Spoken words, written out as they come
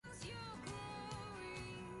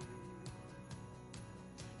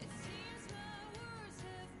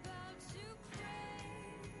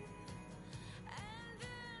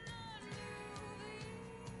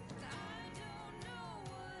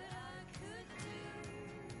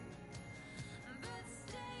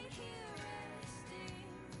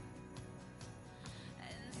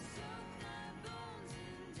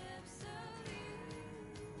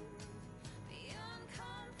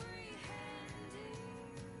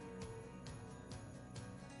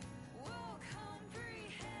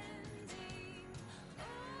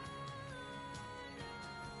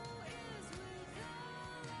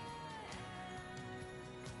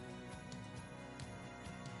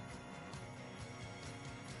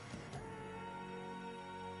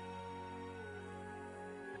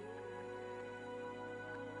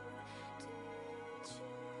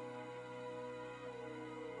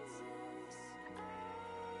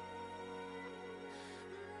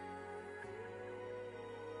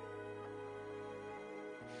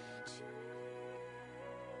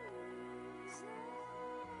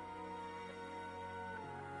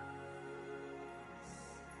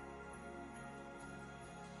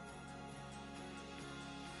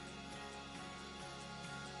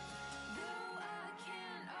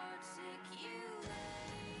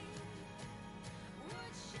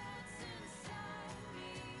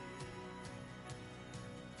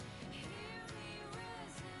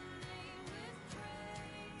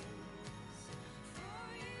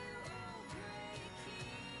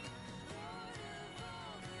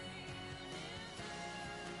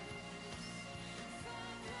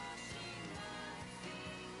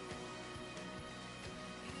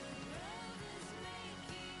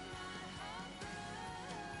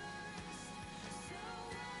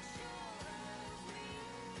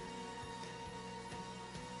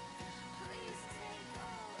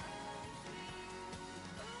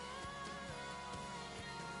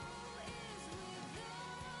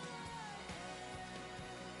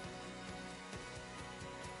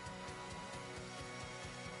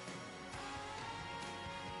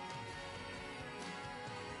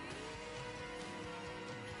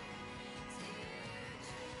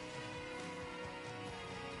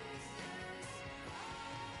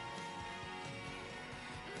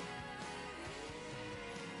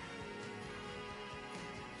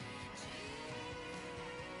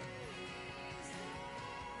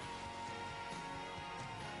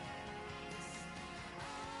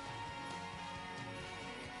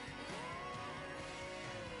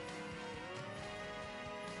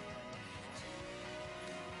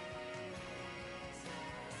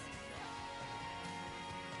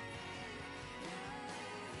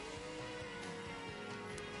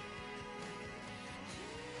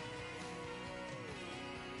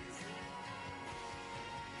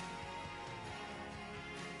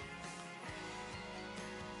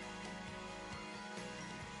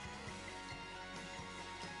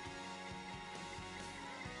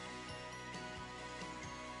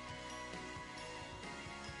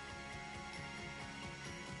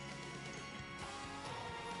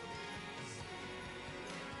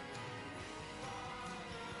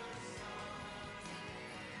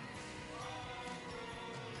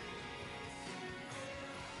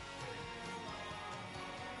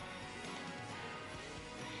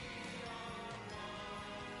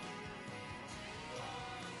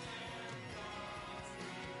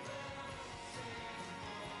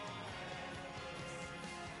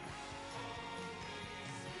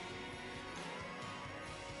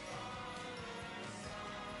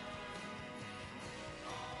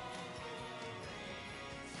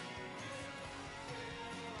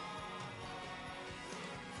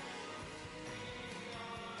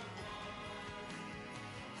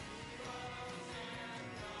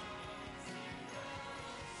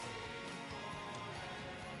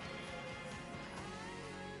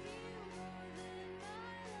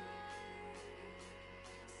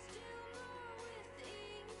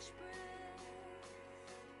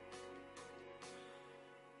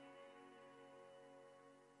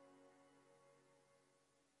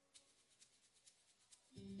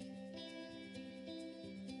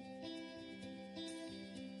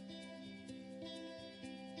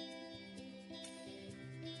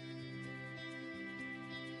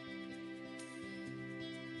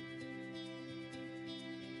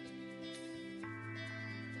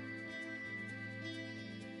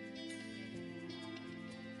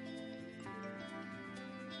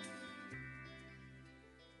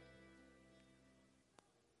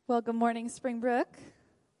Well, good morning, Springbrook.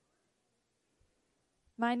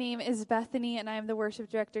 My name is Bethany, and I am the worship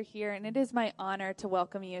director here, and it is my honor to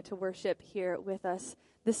welcome you to worship here with us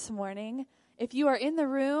this morning. If you are in the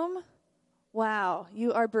room, wow,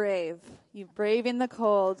 you are brave. You brave in the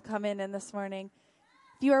cold, come in this morning.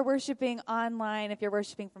 If you are worshiping online, if you're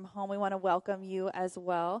worshiping from home, we want to welcome you as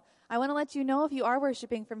well. I want to let you know, if you are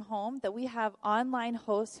worshiping from home, that we have online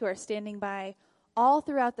hosts who are standing by all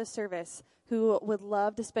throughout the service who would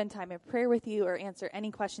love to spend time in prayer with you or answer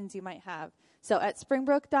any questions you might have. So at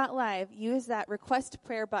springbrook.live, use that request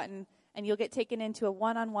prayer button, and you'll get taken into a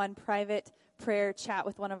one-on-one private prayer chat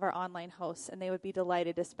with one of our online hosts, and they would be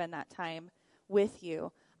delighted to spend that time with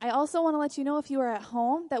you. I also want to let you know, if you are at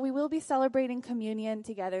home, that we will be celebrating communion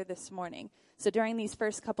together this morning. So during these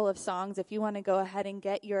first couple of songs, if you want to go ahead and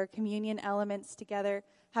get your communion elements together,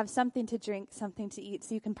 have something to drink, something to eat,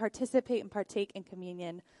 so you can participate and partake in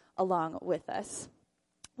communion along with us.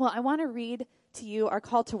 Well, I want to read to you our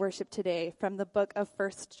call to worship today from the book of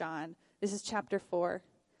 1 John. This is chapter 4.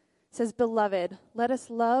 It says, "Beloved, let us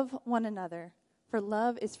love one another, for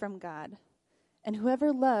love is from God. And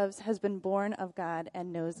whoever loves has been born of God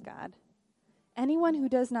and knows God. Anyone who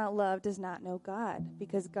does not love does not know God,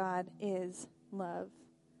 because God is love.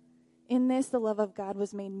 In this, the love of God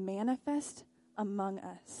was made manifest among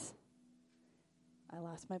us." I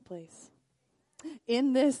lost my place.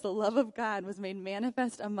 "In this, the love of God was made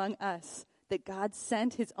manifest among us, that God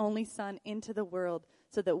sent his only Son into the world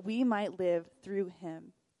so that we might live through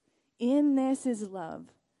him. In this is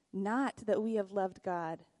love, not that we have loved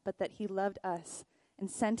God, but that he loved us and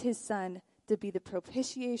sent his Son to be the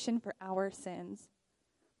propitiation for our sins.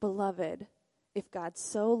 Beloved, if God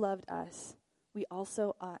so loved us, we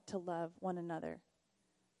also ought to love one another.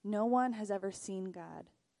 No one has ever seen God,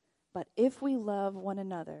 but if we love one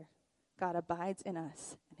another, God abides in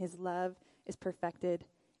us, and his love is perfected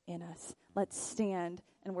in us." Let's stand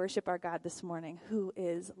and worship our God this morning, who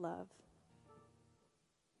is love.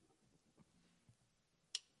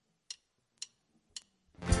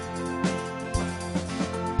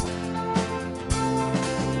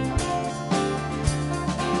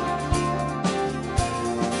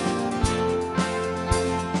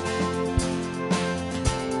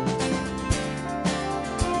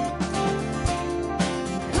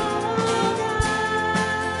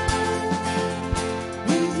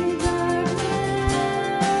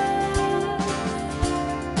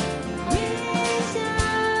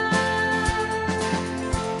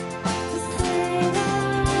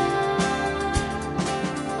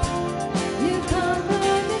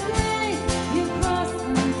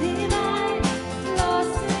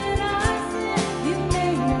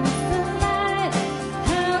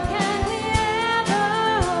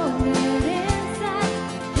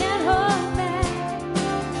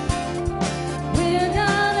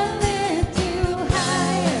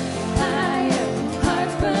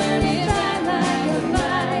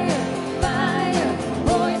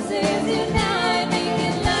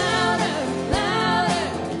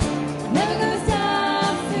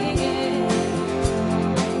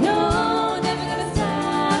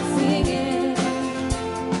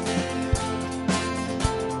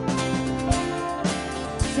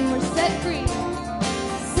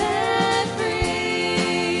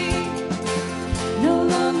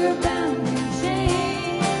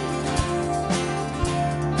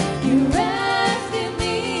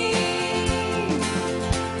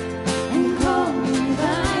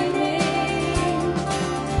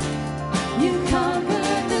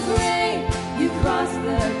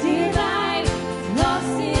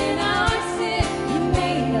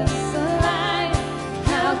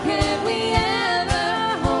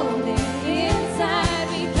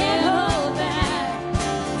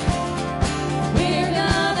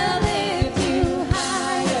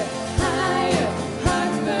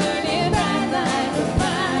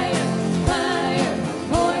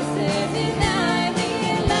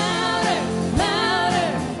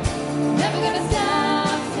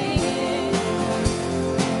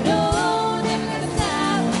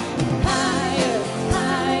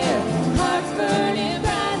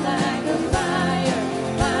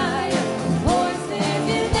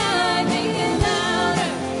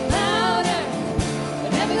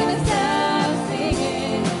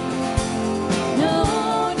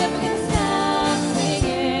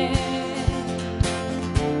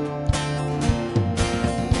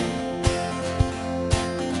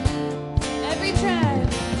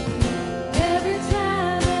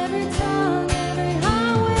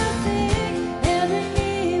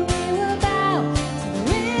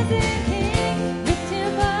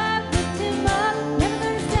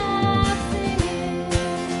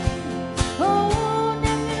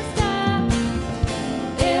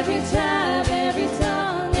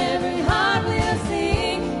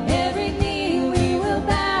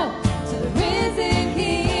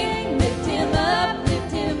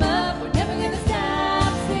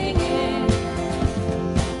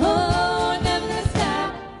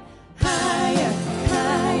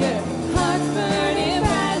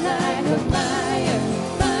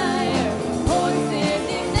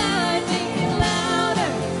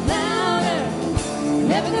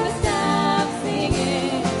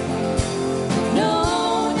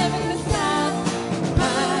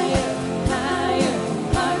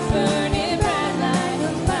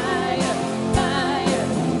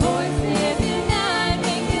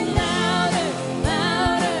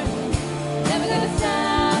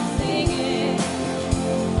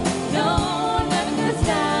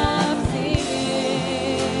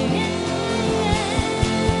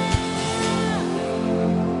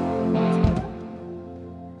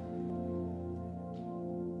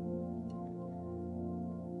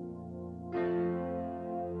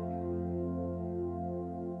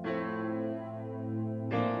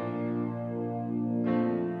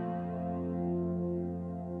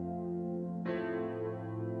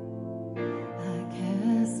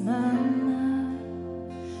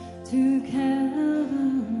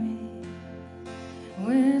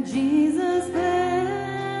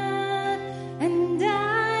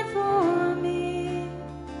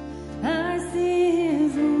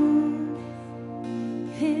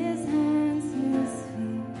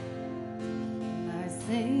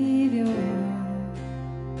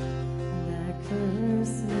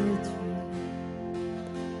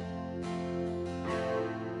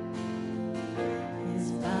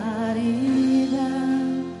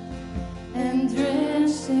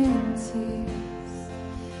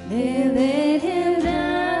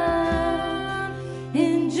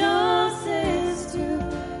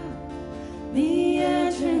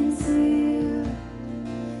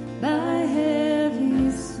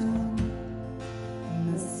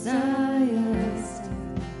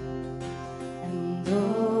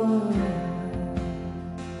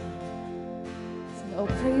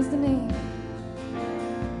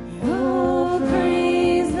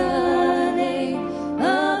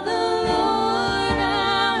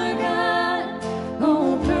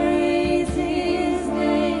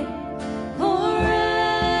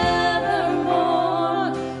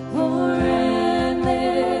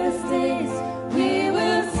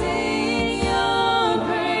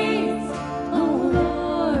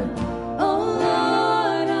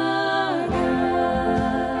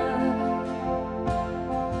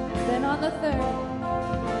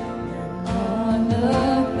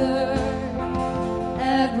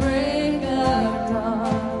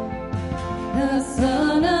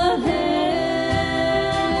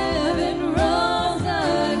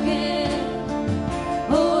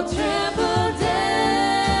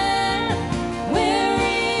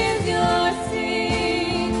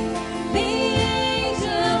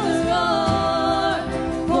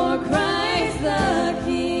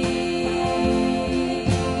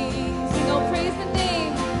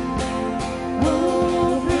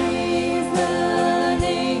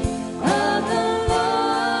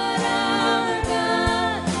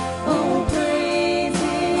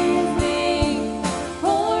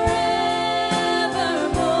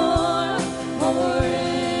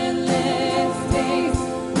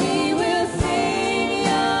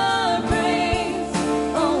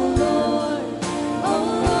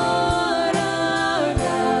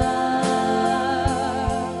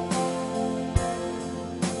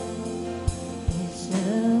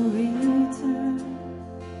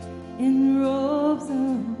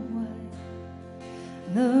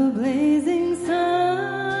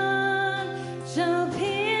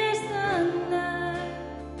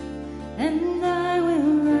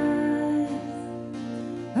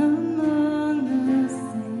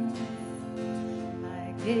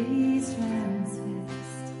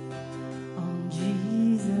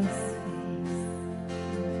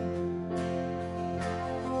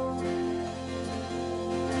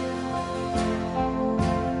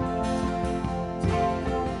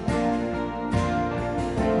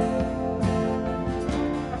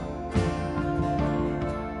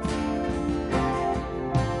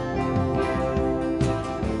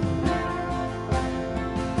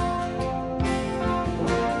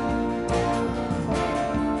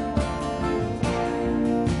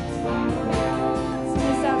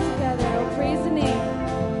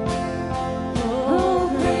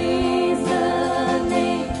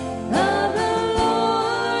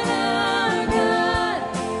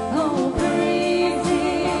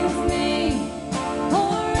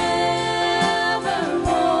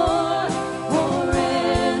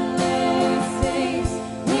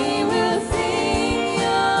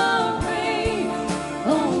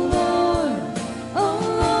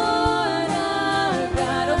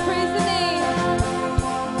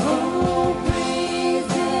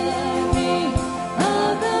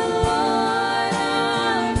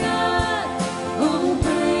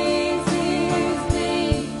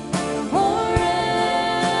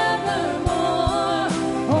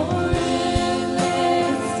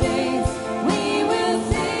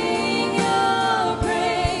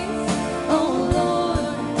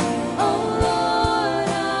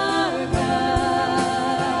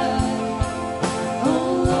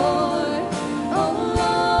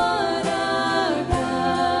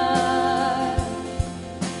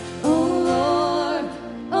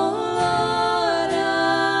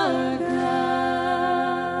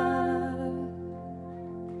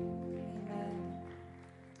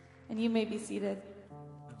 may be seated.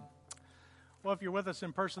 Well, if you're with us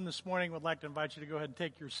in person this morning, we'd like to invite you to go ahead and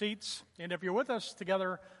take your seats. And if you're with us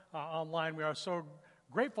together online, we are so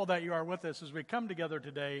grateful that you are with us as we come together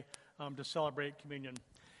today to celebrate communion.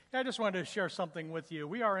 I just wanted to share something with you.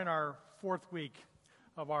 We are in our fourth week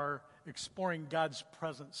of our Exploring God's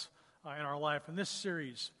Presence in our life. In this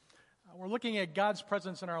series, we're looking at God's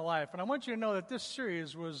presence in our life. And I want you to know that this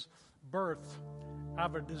series was birthed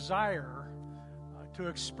out of a desire to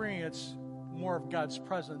experience more of God's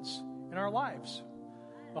presence in our lives.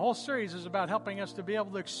 The whole series is about helping us to be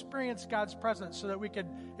able to experience God's presence so that we could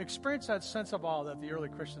experience that sense of awe that the early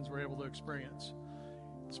Christians were able to experience.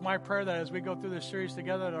 It's my prayer that as we go through this series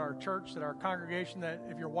together at our church, at our congregation, that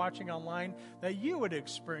if you're watching online, that you would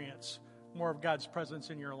experience more of God's presence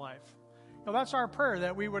in your life. That's our prayer,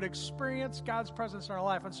 that we would experience God's presence in our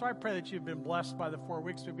life. And so I pray that you've been blessed by the 4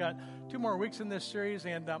 weeks. We've got 2 more weeks in this series,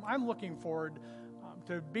 and I'm looking forward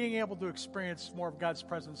to being able to experience more of God's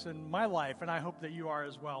presence in my life, and I hope that you are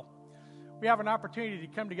as well. We have an opportunity to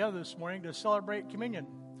come together this morning to celebrate communion.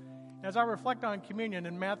 As I reflect on communion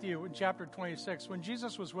in Matthew in chapter 26, when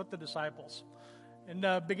Jesus was with the disciples, and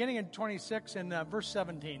beginning in 26 and verse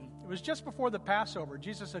 17, it was just before the Passover.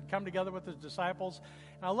 Jesus had come together with his disciples.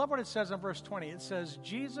 And I love what it says in verse 20. It says,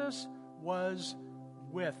 Jesus was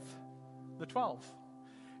with the 12.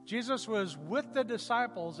 Jesus was with the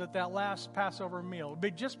disciples at that last Passover meal. It would be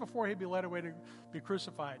just before he'd be led away to be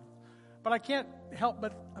crucified. But I can't help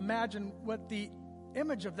but imagine what the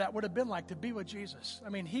image of that would have been like to be with Jesus. I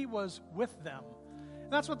mean, he was with them. And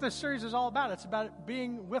that's what this series is all about. It's about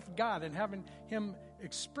being with God and having him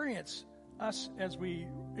experience us as we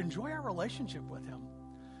enjoy our relationship with him.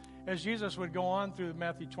 As Jesus would go on through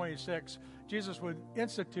Matthew 26, Jesus would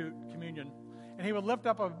institute communion. And he would lift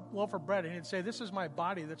up a loaf of bread and he'd say, this is my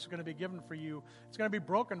body that's going to be given for you. It's going to be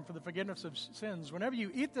broken for the forgiveness of sins. Whenever you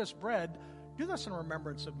eat this bread, do this in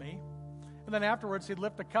remembrance of me. And then afterwards, he'd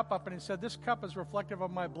lift the cup up and he said, this cup is reflective of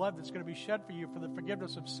my blood that's going to be shed for you for the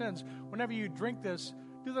forgiveness of sins. Whenever you drink this,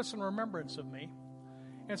 do this in remembrance of me.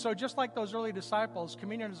 And so just like those early disciples,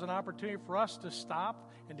 communion is an opportunity for us to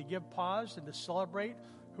stop and to give pause and to celebrate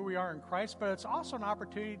who we are in Christ. But it's also an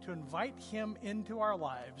opportunity to invite him into our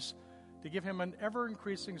lives, to give him an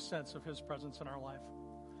ever-increasing sense of his presence in our life.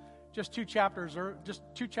 Just two chapters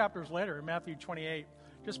later, in Matthew 28,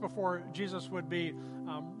 just before Jesus would be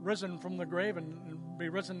risen from the grave and be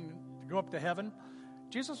risen to go up to heaven,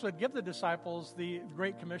 Jesus would give the disciples the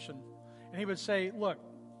Great Commission. And he would say, look,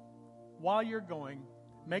 while you're going,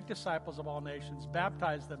 make disciples of all nations,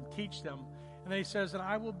 baptize them, teach them. And then he says, and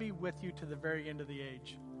I will be with you to the very end of the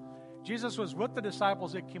age. Jesus was with the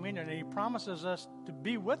disciples at communion, and he promises us to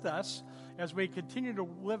be with us as we continue to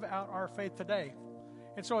live out our faith today.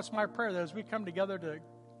 And so it's my prayer that as we come together to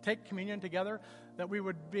take communion together, that we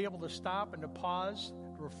would be able to stop and to pause,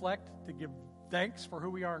 to reflect, to give thanks for who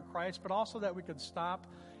we are in Christ, but also that we could stop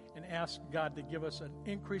and ask God to give us an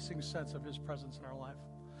increasing sense of his presence in our life.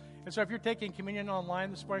 And so if you're taking communion online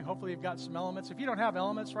this morning, hopefully you've got some elements. If you don't have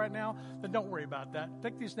elements right now, then don't worry about that.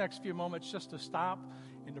 Take these next few moments just to stop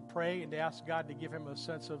and to pray and to ask God to give him a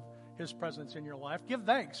sense of his presence in your life. Give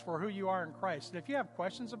thanks for who you are in Christ. And if you have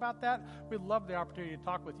questions about that, we'd love the opportunity to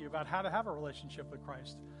talk with you about how to have a relationship with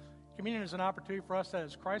Christ. Communion is an opportunity for us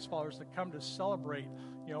as Christ followers to come to celebrate,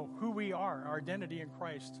 who we are, our identity in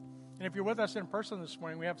Christ. And if you're with us in person this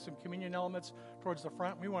morning, we have some communion elements towards the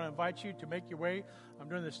front. We want to invite you to make your way.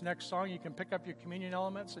 During this next song, you can pick up your communion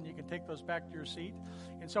elements and you can take those back to your seat.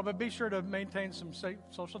 And so, but be sure to maintain some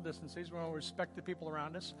social distances. We want to respect the people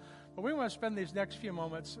around us. But we want to spend these next few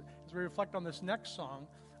moments as we reflect on this next song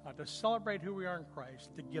to celebrate who we are in Christ,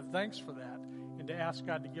 to give thanks for that, and to ask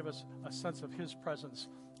God to give us a sense of his presence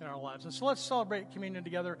in our lives. And so let's celebrate communion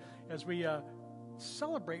together as we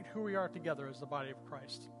celebrate who we are together as the body of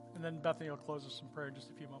Christ. And then Bethany will close us in prayer in just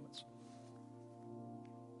a few moments.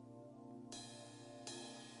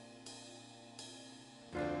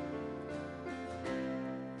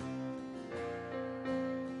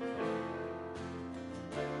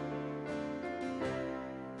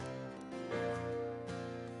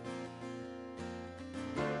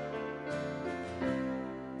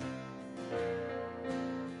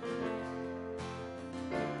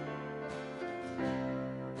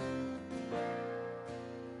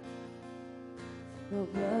 For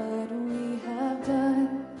what we have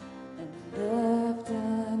done and left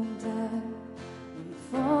undone, we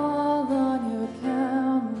fall on your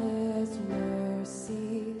countless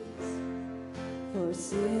mercies. For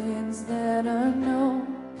sins that are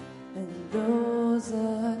known and those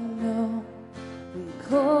unknown, we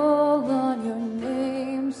call on your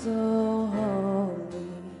name so holy.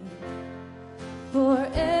 For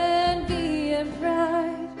envy and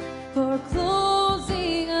pride, for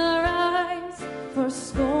closing our eyes, for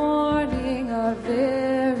scorning our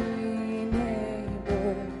very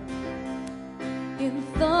neighbor. In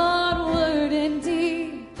thought, word, and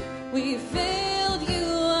deed, we failed you,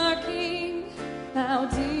 our King. How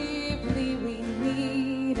deeply we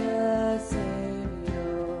need a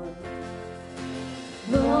Savior.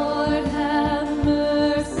 Lord, have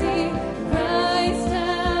mercy. Christ,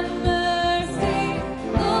 have mercy.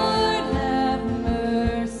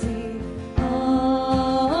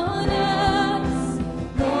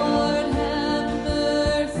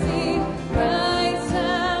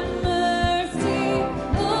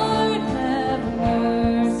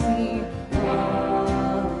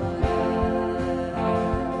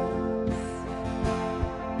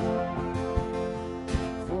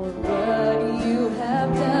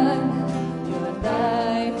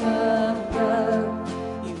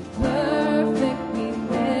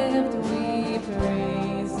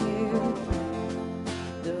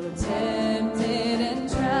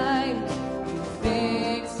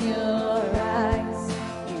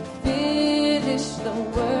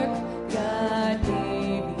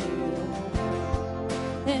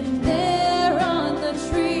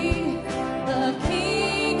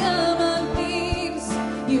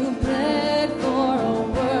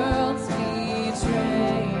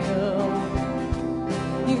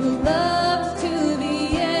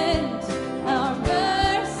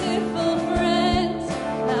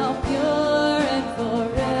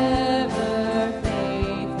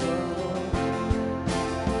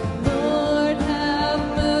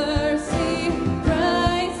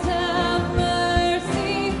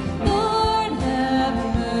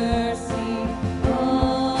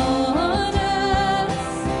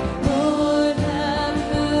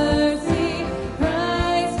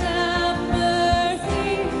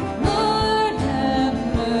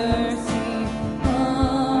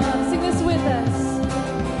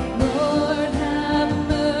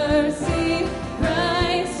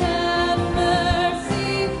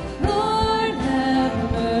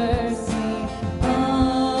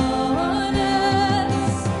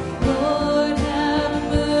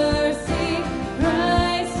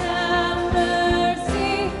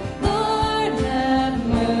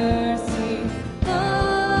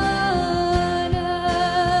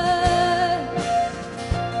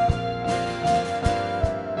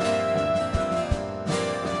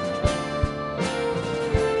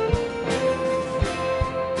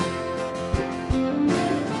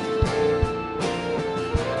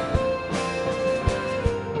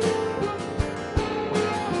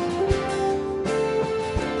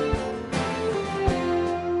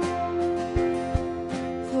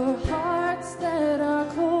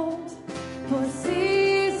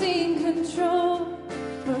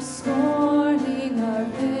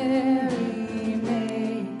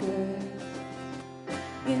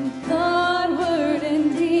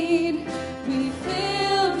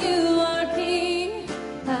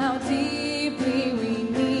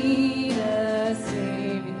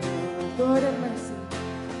 Lord have mercy.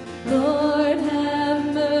 Lord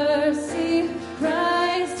have mercy.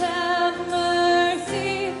 Christ have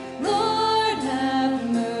mercy. Lord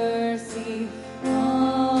have mercy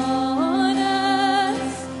on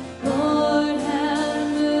us. Lord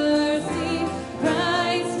have mercy.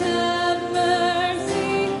 Christ have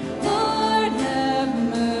mercy. Lord have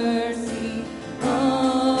mercy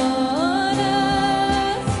on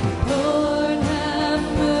us. Lord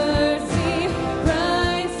have mercy.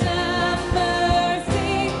 Christ have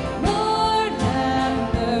mercy. Lord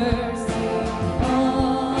have mercy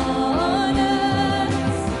on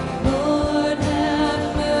us. Lord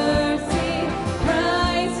have mercy.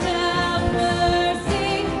 Christ have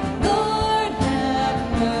mercy. Lord have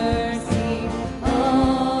mercy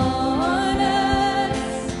on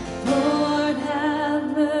us. Lord have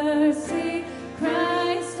mercy.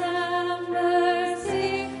 Christ have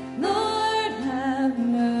mercy. Lord have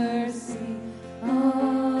mercy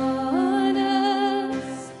on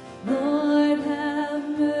us. Lord have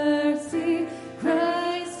mercy.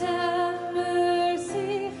 Christ have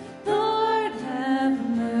mercy. Lord have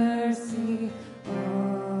mercy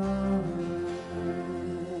on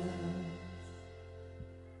us.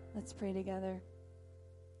 Let's pray together.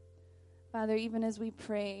 Father, even as we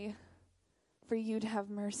pray for you to have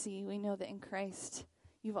mercy, we know that in Christ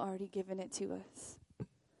you've already given it to us.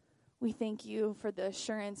 We thank you for the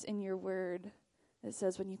assurance in your word that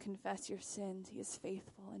says when you confess your sins, he is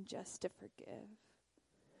faithful and just to forgive.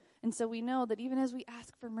 And so we know that even as we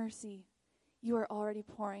ask for mercy, you are already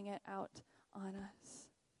pouring it out on us.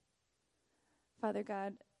 Father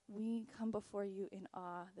God, we come before you in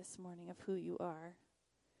awe this morning of who you are,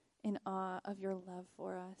 in awe of your love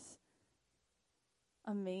for us,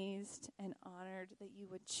 amazed and honored that you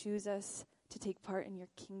would choose us to take part in your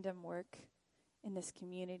kingdom work in this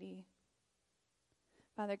community.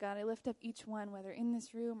 Father God, I lift up each one, whether in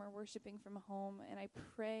this room or worshiping from home, and I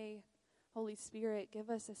pray, Holy Spirit, give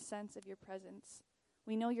us a sense of your presence.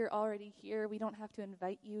 We know you're already here. We don't have to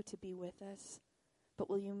invite you to be with us, but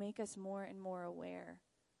will you make us more and more aware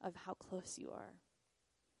of how close you are?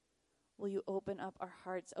 Will you open up our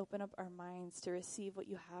hearts, open up our minds to receive what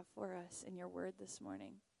you have for us in your word this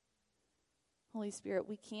morning? Holy Spirit,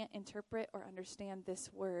 we can't interpret or understand this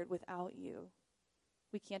word without you.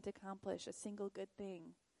 We can't accomplish a single good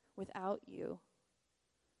thing without you.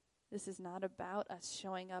 This is not about us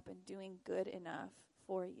showing up and doing good enough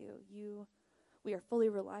for you. We are fully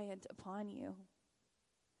reliant upon you.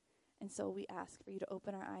 And so we ask for you to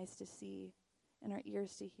open our eyes to see and our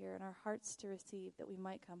ears to hear and our hearts to receive, that we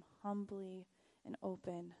might come humbly and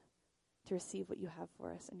open to receive what you have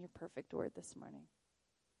for us in your perfect word this morning.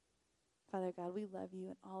 Father God, we love you,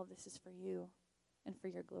 and all of this is for you and for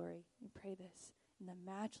your glory. We pray this in the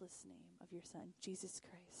matchless name of your Son, Jesus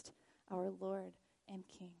Christ, our Lord and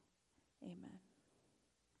King. Amen.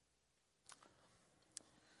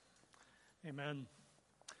 Amen.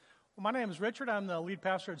 Well, my name is Richard. I'm the lead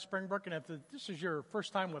pastor at Springbrook, and if this is your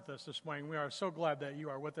first time with us this morning, we are so glad that you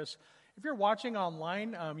are with us. If you're watching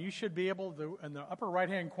online, you should be able to, in the upper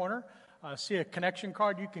right-hand corner, see a connection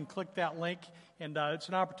card. You can click that link, and it's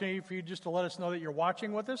an opportunity for you just to let us know that you're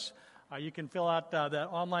watching with us. You can fill out that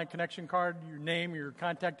online connection card, your name, your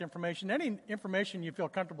contact information, any information you feel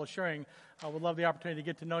comfortable sharing. I would love the opportunity to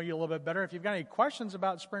get to know you a little bit better. If you've got any questions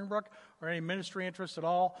about Springbrook or any ministry interest at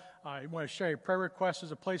all, you want to share your prayer request,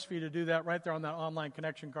 there's a place for you to do that right there on that online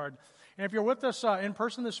connection card. And if you're with us in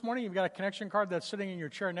person this morning, you've got a connection card that's sitting in your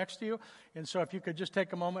chair next to you. And so if you could just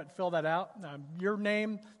take a moment and fill that out. Your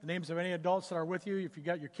name, the names of any adults that are with you, if you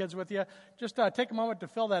got your kids with you, just take a moment to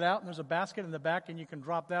fill that out. And there's a basket in the back, and you can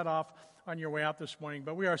drop that off on your way out this morning.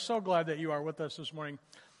 But we are so glad that you are with us this morning.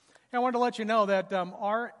 And I wanted to let you know that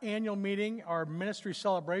our annual meeting, our ministry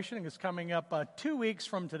celebration, is coming up 2 weeks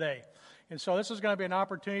from today. And so this is going to be an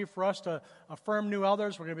opportunity for us to affirm new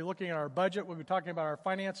elders. We're going to be looking at our budget. We'll be talking about our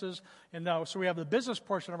finances. And so we have the business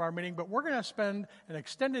portion of our meeting, but we're going to spend an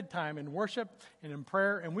extended time in worship and in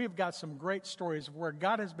prayer. And we've got some great stories of where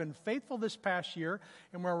God has been faithful this past year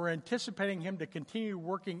and where we're anticipating him to continue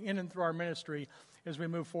working in and through our ministry as we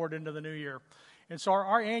move forward into the new year. And so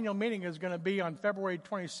our annual meeting is going to be on February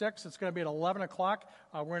 26th. It's going to be at 11 o'clock.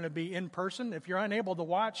 We're going to be in person. If you're unable to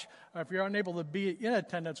watch, if you're unable to be in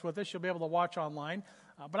attendance with us, you'll be able to watch online.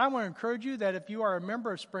 But I want to encourage you that if you are a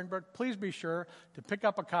member of Springbrook, please be sure to pick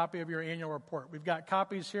up a copy of your annual report. We've got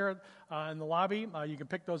copies here in the lobby. You can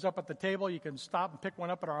pick those up at the table. You can stop and pick one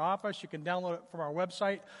up at our office. You can download it from our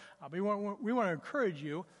website. We want to encourage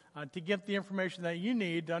you to get the information that you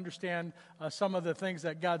need to understand some of the things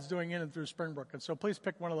that God's doing in and through Springbrook. And so please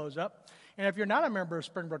pick one of those up. And if you're not a member of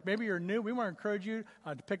Springbrook, maybe you're new, we want to encourage you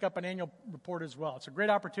to pick up an annual report as well. It's a great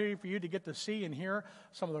opportunity for you to get to see and hear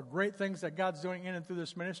some of the great things that God's doing in and through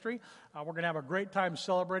this ministry. We're going to have a great time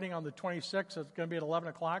celebrating on the 26th. It's going to be at 11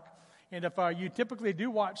 o'clock. And if you typically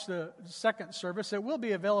do watch the second service, it will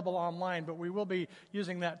be available online, but we will be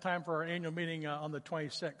using that time for our annual meeting on the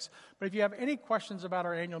 26th. But if you have any questions about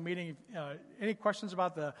our annual meeting, any questions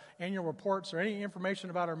about the annual reports, or any information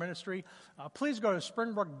about our ministry, please go to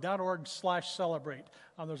springbrook.org/celebrate.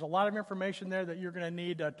 There's a lot of information there that you're going to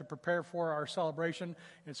need to prepare for our celebration.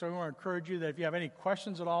 And so we want to encourage you that if you have any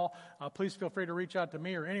questions at all, please feel free to reach out to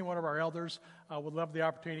me or any one of our elders. We'd love the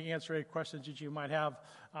opportunity to answer any questions that you might have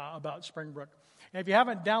about Springbrook. And if you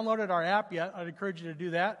haven't downloaded our app yet, I'd encourage you to do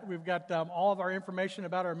that. We've got all of our information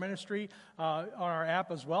about our ministry on our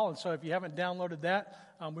app as well. And so if you haven't downloaded that,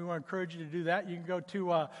 we want to encourage you to do that. You can go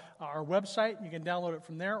to our website. You can download it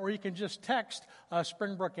from there. Or you can just text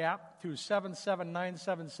Springbrook app to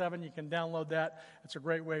 77977. You can download that. It's a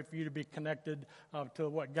great way for you to be connected to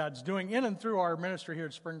what God's doing in and through our ministry here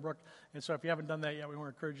at Springbrook. And so if you haven't done that yet, we want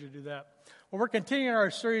to encourage you to do that. Well, we're continuing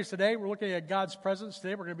our series today. We're looking at God's presence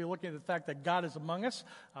today. We're going to be looking at the fact that God is among us.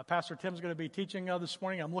 Pastor Tim's going to be teaching this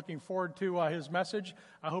morning. I'm looking forward to his message.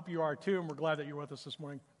 I hope you are too, and we're glad that you're with us this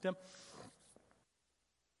morning. Tim?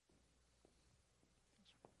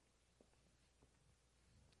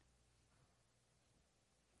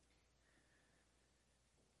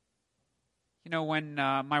 You know, when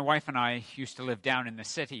my wife and I used to live down in the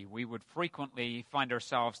city, we would frequently find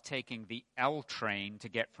ourselves taking the L train to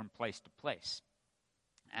get from place to place.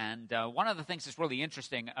 And one of the things that's really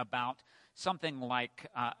interesting about something like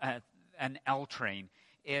an L train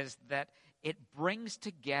is that it brings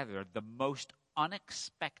together the most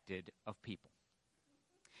unexpected of people.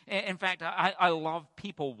 In fact, I love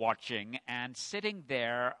people watching, and sitting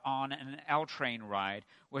there on an L train ride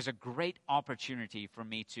was a great opportunity for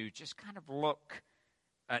me to just kind of look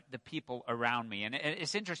at the people around me. And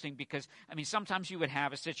it's interesting because, I mean, sometimes you would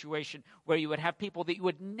have a situation where you would have people that you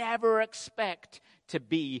would never expect to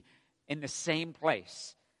be in the same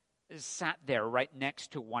place, sat there right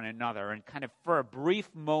next to one another and kind of for a brief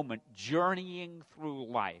moment journeying through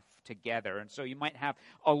life together. And so you might have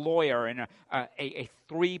a lawyer in a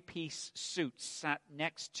three-piece suit sat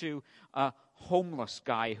next to a homeless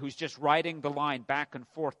guy who's just riding the line back and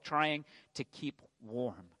forth trying to keep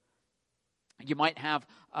warm. You might have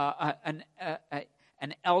an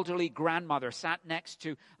elderly grandmother sat next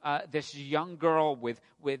to this young girl with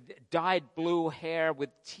dyed blue hair,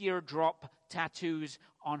 with teardrop tattoos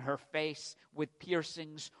on her face, with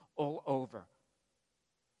piercings all over.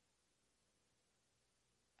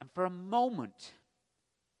 And for a moment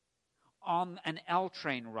on an L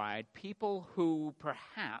train ride, people who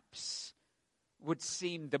perhaps would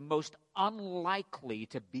seem the most unlikely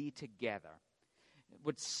to be together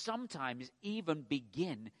would sometimes even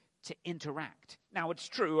begin to interact. Now, it's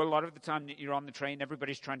true, a lot of the time that you're on the train,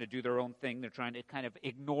 everybody's trying to do their own thing. They're trying to kind of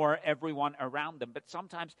ignore everyone around them. But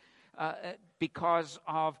sometimes because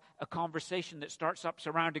of a conversation that starts up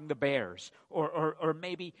surrounding the Bears, or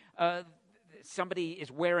maybe somebody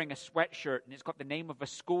is wearing a sweatshirt and it's got the name of a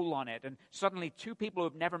school on it, and suddenly two people who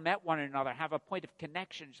have never met one another have a point of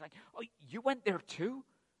connection. It's like, oh, you went there too?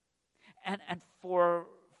 And for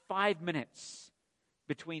 5 minutes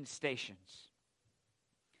between stations,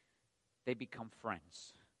 they become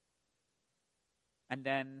friends. And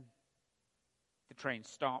then the train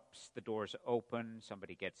stops, the doors open,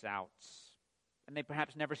 somebody gets out, and they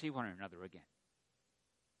perhaps never see one another again.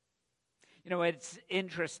 You know, it's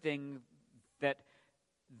interesting that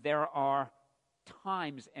there are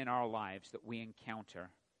times in our lives that we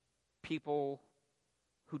encounter people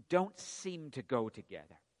who don't seem to go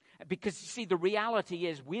together. Because, you see, the reality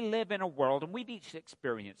is we live in a world, and we've each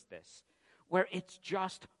experienced this, where it's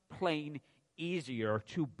just plain easier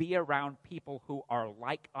to be around people who are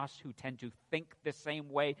like us, who tend to think the same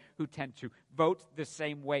way, who tend to vote the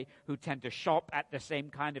same way, who tend to shop at the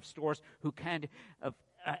same kind of stores, who kind of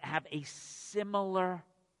have a similar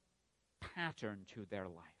pattern to their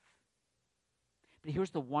life. But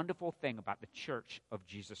here's the wonderful thing about the church of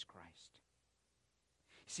Jesus Christ.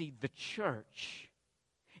 See, the church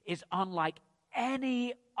is unlike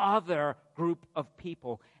any other group of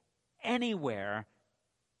people anywhere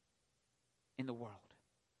in the world.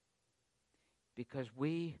 Because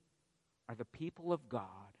we are the people of God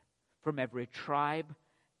from every tribe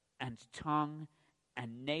and tongue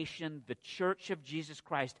and nation. The church of Jesus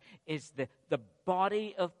Christ is the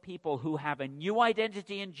body of people who have a new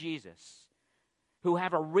identity in Jesus, who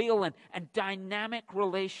have a real and dynamic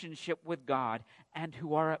relationship with God, and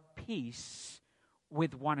who are at peace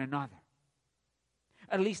with one another.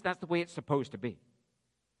 At least that's the way it's supposed to be.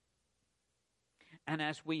 And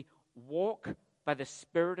as we walk by the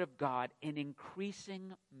Spirit of God in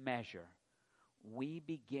increasing measure, we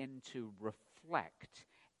begin to reflect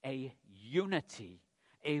a unity,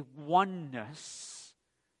 a oneness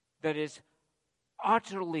that is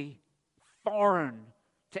utterly foreign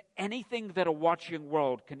to anything that a watching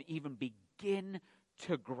world can even begin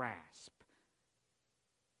to grasp.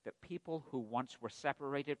 That people who once were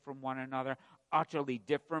separated from one another, utterly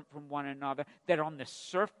different from one another, that on the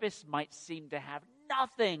surface might seem to have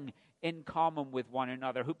nothing in common with one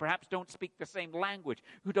another, who perhaps don't speak the same language,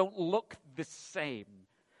 who don't look the same,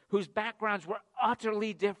 whose backgrounds were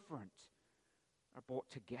utterly different, are brought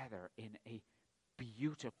together in a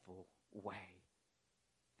beautiful way.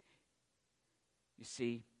 You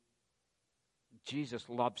see, Jesus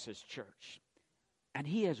loves his church, and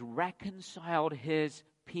he has reconciled his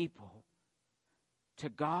people to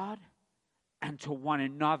God and to one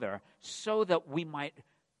another so that we might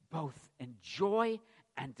both enjoy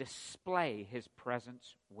and display his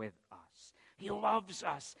presence with us. He loves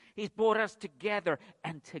us. He's brought us together,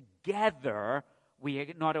 and together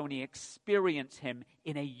we not only experience him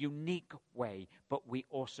in a unique way, but we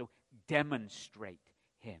also demonstrate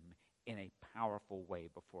him in a powerful way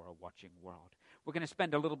before a watching world. We're going to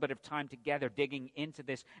spend a little bit of time together digging into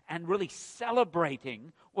this and really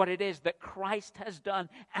celebrating what it is that Christ has done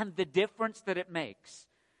and the difference that it makes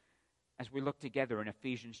as we look together in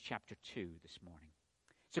Ephesians chapter 2 this morning.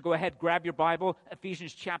 So go ahead, grab your Bible,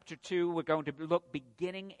 Ephesians chapter 2. We're going to look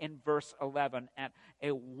beginning in verse 11 at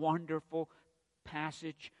a wonderful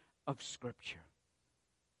passage of Scripture.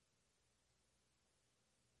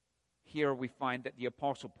 Here we find that the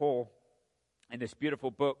Apostle Paul, in this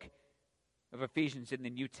beautiful book of Ephesians in the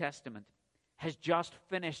New Testament, has just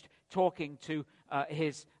finished talking to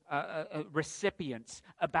his recipients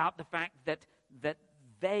about the fact that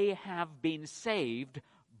they have been saved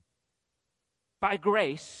by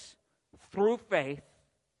grace through faith,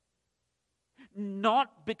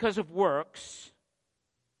 not because of works,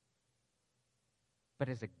 but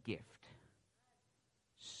as a gift,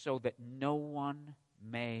 so that no one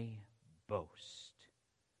may boast.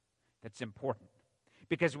 That's important.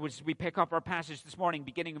 Because as we pick up our passage this morning,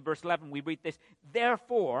 beginning in verse 11, we read this,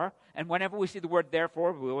 therefore, and whenever we see the word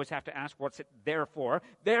therefore, we always have to ask, what's it there for?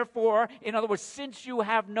 Therefore, in other words, since you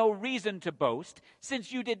have no reason to boast,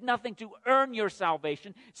 since you did nothing to earn your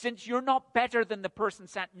salvation, since you're not better than the person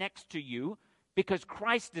sat next to you, because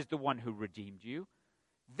Christ is the one who redeemed you,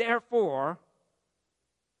 therefore,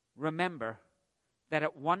 remember that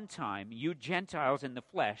at one time you Gentiles in the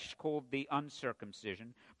flesh, called the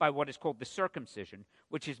uncircumcision, by what is called the circumcision,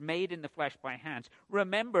 which is made in the flesh by hands,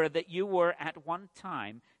 remember that you were at one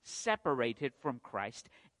time separated from Christ,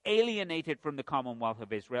 alienated from the commonwealth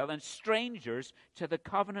of Israel, and strangers to the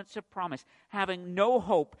covenants of promise, having no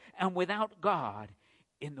hope and without God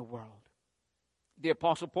in the world. The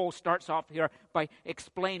Apostle Paul starts off here by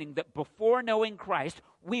explaining that before knowing Christ,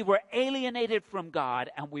 we were alienated from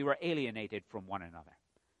God and we were alienated from one another.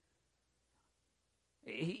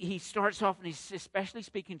 He starts off and he's especially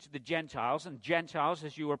speaking to the Gentiles, and Gentiles,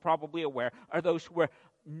 as you are probably aware, are those who were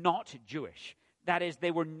not Jewish. That is,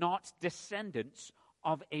 they were not descendants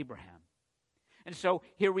of Abraham. And so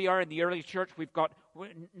here we are in the early church. We've got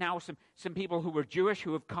now some people who were Jewish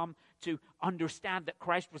who have come to understand that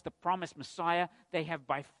Christ was the promised Messiah. They have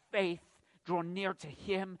by faith drawn near to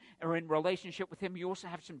him or in relationship with him. You also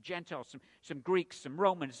have some Gentiles, some Greeks, some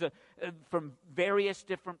Romans from various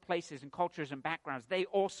different places and cultures and backgrounds. They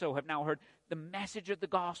also have now heard the message of the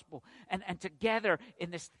gospel. And together in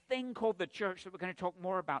this thing called the church that we're going to talk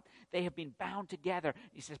more about, they have been bound together.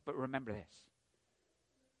 He says, but remember this.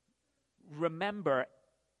 Remember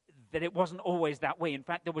that it wasn't always that way. In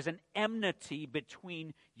fact, there was an enmity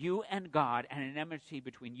between you and God and an enmity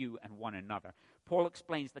between you and one another. Paul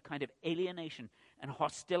explains the kind of alienation and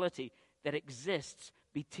hostility that exists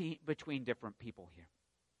between different people here.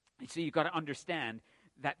 And so you've got to understand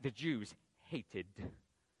that the Jews hated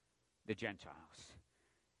the Gentiles.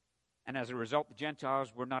 And as a result, the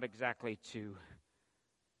Gentiles were not exactly too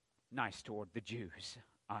nice toward the Jews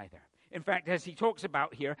either. In fact, as he talks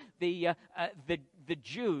about here, the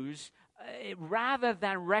Jews rather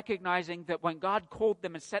than recognizing that when God called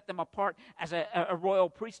them and set them apart as a royal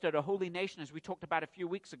priesthood, a holy nation, as we talked about a few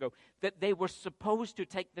weeks ago, that they were supposed to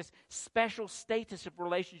take this special status of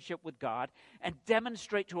relationship with God and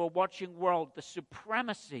demonstrate to a watching world the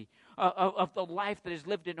supremacy of the life that is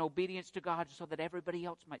lived in obedience to God, so that everybody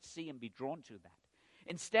else might see and be drawn to that.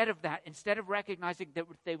 Instead of that, instead of recognizing that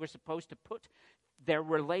they were supposed to put their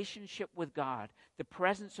relationship with God, the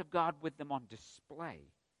presence of God with them, on display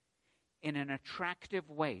in an attractive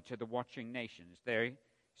way to the watching nations, they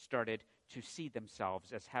started to see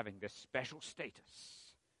themselves as having this special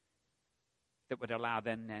status that would allow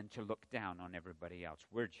them then to look down on everybody else.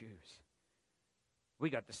 We're Jews.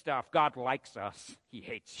 We got the stuff. God likes us. He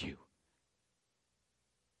hates you.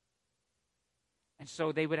 And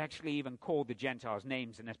so they would actually even call the Gentiles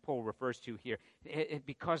names, and as Paul refers to here,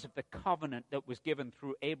 because of the covenant that was given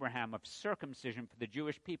through Abraham of circumcision for the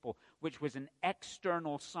Jewish people, which was an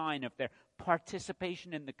external sign of their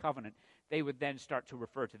participation in the covenant, they would then start to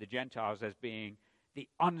refer to the Gentiles as being the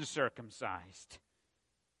uncircumcised.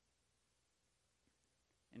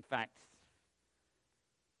 In fact,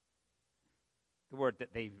 the word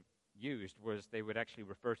that they used was they would actually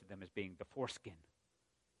refer to them as being the foreskin.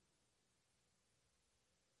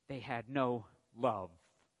 They had no love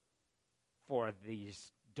for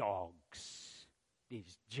these dogs,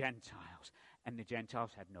 these Gentiles, and the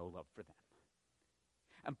Gentiles had no love for them.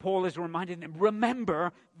 And Paul is reminding them,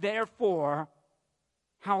 remember, therefore,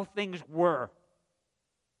 how things were.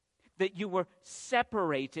 That you were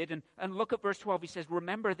separated, and look at verse 12, he says,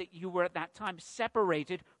 remember that you were at that time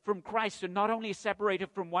separated from Christ, and not only separated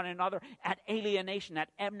from one another, at alienation, at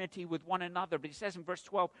enmity with one another, but he says in verse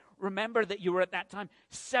 12, remember that you were at that time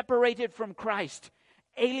separated from Christ,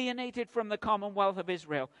 alienated from the commonwealth of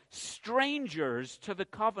Israel, strangers to the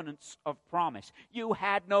covenants of promise. You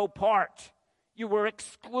had no part. You were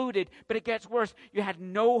excluded, but it gets worse. You had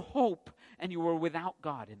no hope, and you were without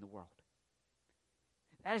God in the world.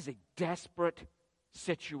 That is a desperate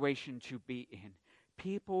situation to be in.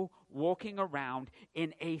 People walking around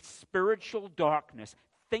in a spiritual darkness,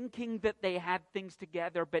 thinking that they had things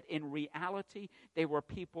together, but in reality, they were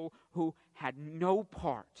people who had no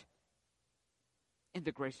part in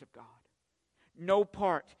the grace of God, no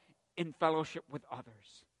part in fellowship with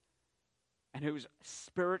others, and whose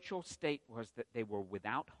spiritual state was that they were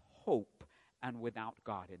without hope and without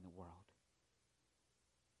God in the world.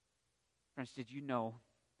 Friends, did you know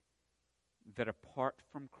that apart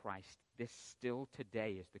from Christ, this still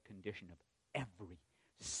today is the condition of every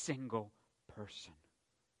single person?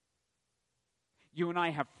 You and I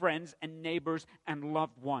have friends and neighbors and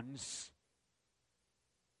loved ones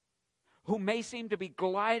who may seem to be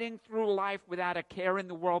gliding through life without a care in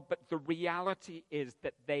the world, but the reality is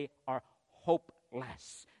that they are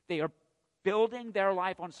hopeless. They are building their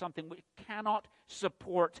life on something which cannot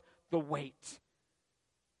support the weight.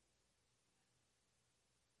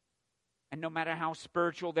 And no matter how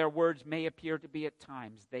spiritual their words may appear to be at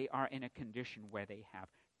times, they are in a condition where they have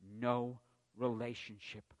no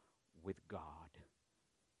relationship with God.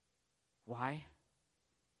 Why?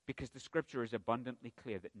 Because the Scripture is abundantly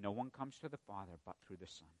clear that no one comes to the Father but through the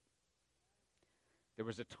Son. There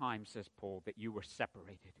was a time, says Paul, that you were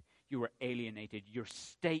separated. You were alienated. Your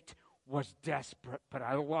state was desperate. But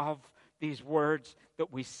I love these words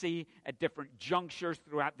that we see at different junctures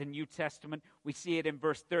throughout the New Testament. We see it in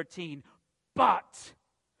verse 13. But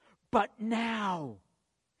now.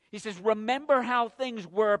 He says, remember how things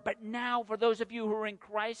were, but now, for those of you who are in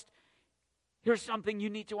Christ, here's something you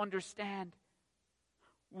need to understand.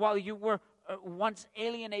 While you were once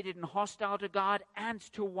alienated and hostile to God and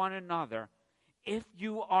to one another, if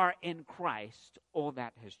you are in Christ, all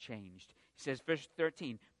that has changed. He says, verse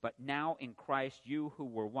 13, but now in Christ, you who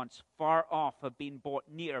were once far off have been brought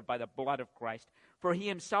near by the blood of Christ. For he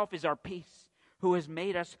himself is our peace, who has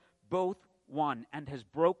made us both one and has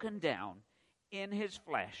broken down in his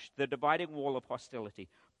flesh the dividing wall of hostility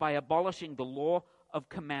by abolishing the law of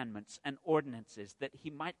commandments and ordinances, that he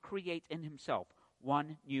might create in himself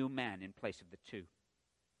one new man in place of the two,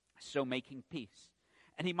 so making peace.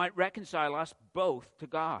 And he might reconcile us both to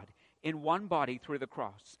God in one body through the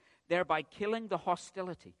cross, thereby killing the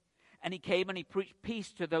hostility. And he came and he preached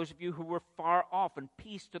peace to those of you who were far off and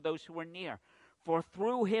peace to those who were near. For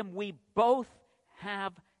through him we both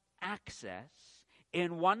have access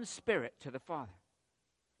in one Spirit to the Father.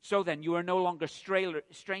 So then, you are no longer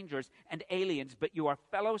strangers and aliens, but you are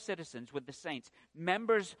fellow citizens with the saints,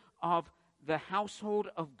 members of the household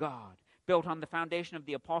of God, built on the foundation of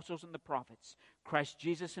the apostles and the prophets, Christ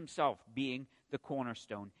Jesus himself being the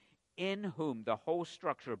cornerstone, in whom the whole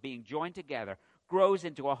structure, being joined together, grows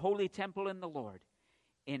into a holy temple in the Lord.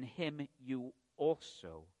 in him you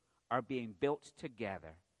also are being built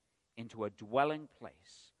together into a dwelling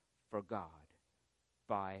place for God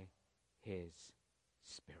by his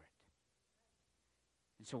Spirit.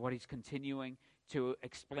 And so what he's continuing to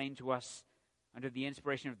explain to us under the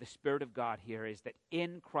inspiration of the Spirit of God here is that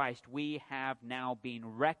in Christ we have now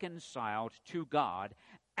been reconciled to God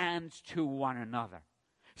and to one another.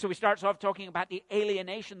 So he starts off talking about the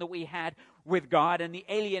alienation that we had with God and the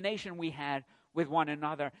alienation we had with one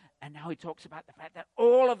another. And now he talks about the fact that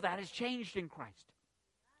all of that has changed in Christ.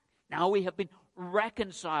 Now we have been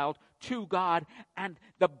reconciled to God, and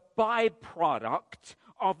the byproduct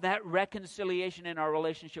of that reconciliation in our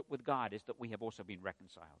relationship with God is that we have also been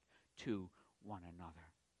reconciled to one another.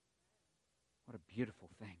 What a beautiful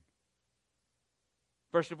thing.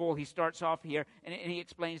 First of all, he starts off here and he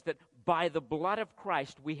explains that by the blood of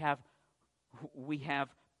Christ we have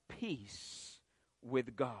peace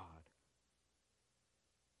with God.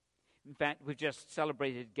 In fact, we've just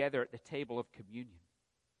celebrated together at the table of communion.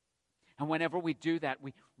 And whenever we do that,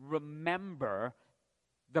 we remember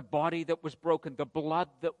the body that was broken, the blood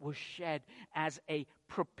that was shed as a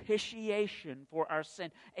propitiation for our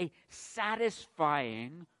sin, a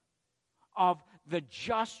satisfying of the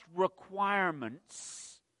just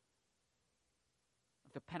requirements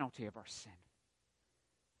of the penalty of our sin.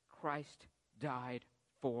 Christ died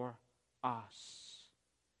for us.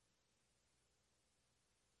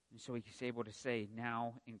 And so he's able to say,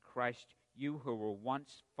 now in Christ, you who were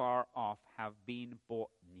once far off have been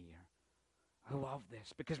brought near. I love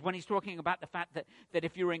this, because when he's talking about the fact that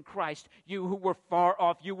if you're in Christ, you who were far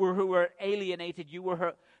off, who were alienated,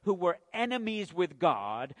 who were enemies with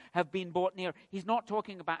God, have been brought near. He's not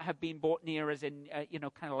talking about have been brought near as in,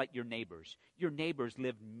 kind of like your neighbors. Your neighbors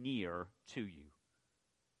live near to you.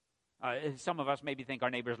 Some of us maybe think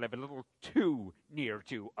our neighbors live a little too near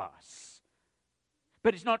to us.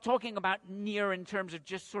 But it's not talking about near in terms of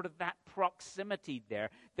just sort of that proximity there.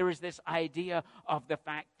 There is this idea of the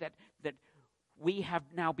fact that we have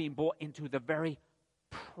now been brought into the very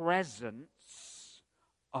presence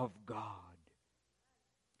of God.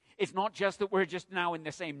 It's not just that we're just now in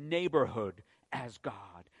the same neighborhood as God,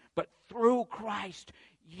 but through Christ,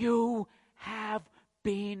 you have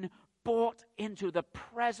been brought into the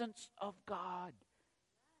presence of God.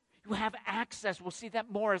 You have access. We'll see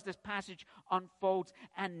that more as this passage unfolds.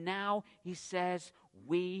 And now he says,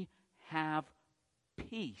 we have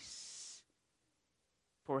peace.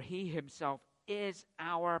 For he himself is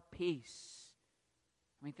our peace.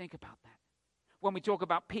 I mean, think about that. When we talk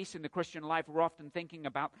about peace in the Christian life, we're often thinking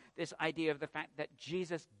about this idea of the fact that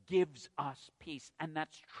Jesus gives us peace. And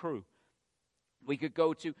that's true. We could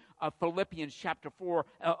go to Philippians chapter 4,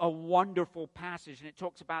 a wonderful passage, and it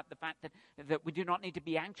talks about the fact that we do not need to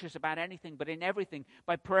be anxious about anything, but in everything,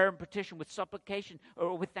 by prayer and petition, with supplication,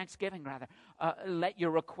 or with thanksgiving rather, let your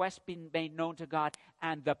requests be made known to God,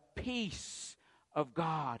 and the peace of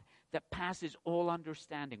God that passes all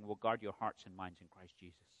understanding will guard your hearts and minds in Christ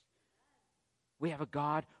Jesus. We have a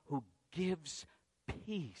God who gives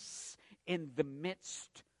peace in the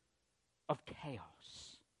midst of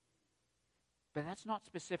chaos. But that's not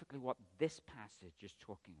specifically what this passage is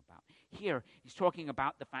talking about. Here, he's talking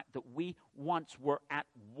about the fact that we once were at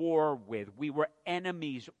war with, we were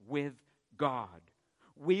enemies with God.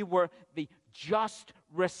 We were the just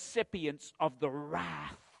recipients of the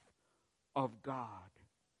wrath of God.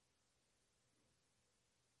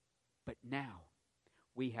 But now,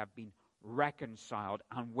 we have been reconciled,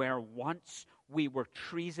 and where once we were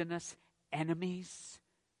treasonous enemies,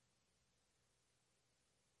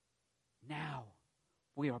 now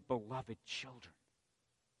we are beloved children.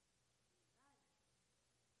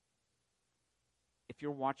 If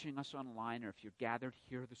you're watching us online or if you're gathered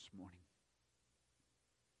here this morning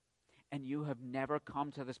and you have never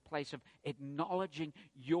come to this place of acknowledging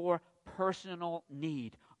your personal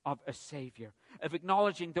need of a Savior, of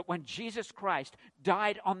acknowledging that when Jesus Christ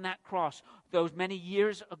died on that cross those many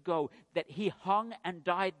years ago, that he hung and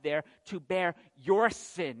died there to bear your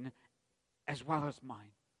sin as well as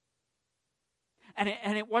mine.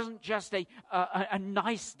 And it wasn't just a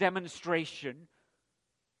nice demonstration,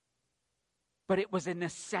 but it was a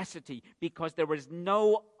necessity, because there was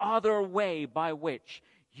no other way by which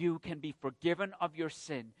you can be forgiven of your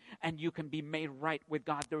sin and you can be made right with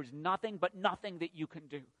God. There is nothing but nothing that you can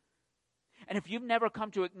do. And if you've never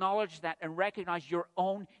come to acknowledge that and recognize your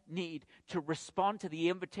own need to respond to the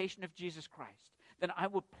invitation of Jesus Christ, then I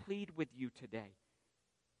will plead with you today.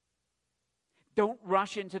 Don't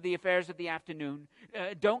rush into the affairs of the afternoon.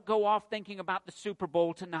 Don't go off thinking about the Super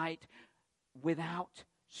Bowl tonight without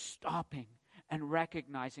stopping and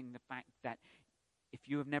recognizing the fact that if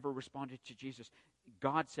you have never responded to Jesus,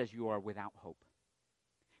 God says you are without hope.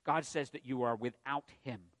 God says that you are without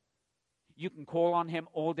him. You can call on him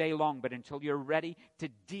all day long, but until you're ready to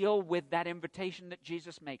deal with that invitation that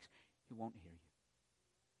Jesus makes, he won't hear you.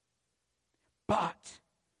 But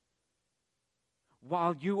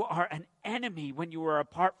while you are an enemy when you are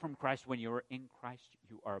apart from Christ, when you are in Christ,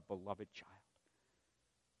 you are a beloved child.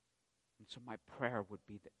 And so my prayer would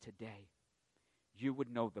be that today you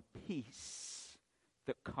would know the peace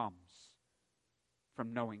that comes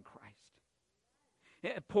from knowing Christ.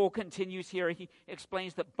 Paul continues here. He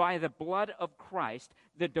explains that by the blood of Christ,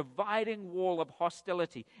 the dividing wall of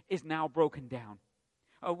hostility is now broken down.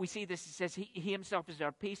 We see this. He says, he himself is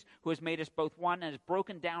our peace, who has made us both one and has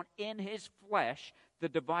broken down in his flesh the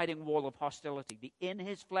dividing wall of hostility. The in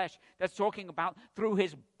his flesh, that's talking about through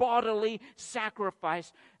his bodily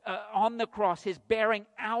sacrifice on the cross, his bearing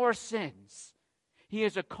our sins. He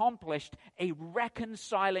has accomplished a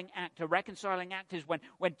reconciling act. A reconciling act is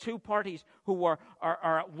when two parties who are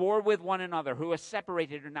at war with one another, who are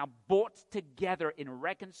separated, are now brought together in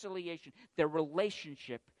reconciliation. Their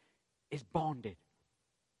relationship is bonded.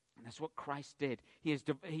 And that's what Christ did. He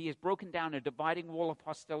has broken down a dividing wall of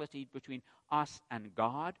hostility between us and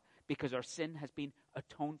God because our sin has been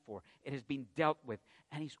atoned for. It has been dealt with.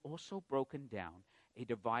 And he's also broken down a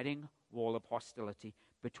dividing wall of hostility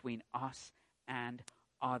between us and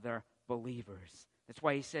other believers. That's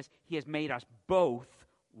why he says he has made us both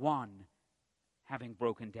one, having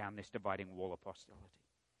broken down this dividing wall of hostility.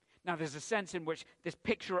 Now, there's a sense in which this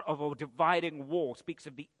picture of a dividing wall speaks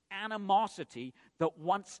of the animosity that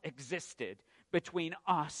once existed between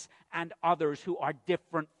us and others who are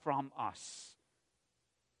different from us.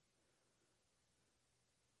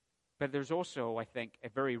 But there's also, I think, a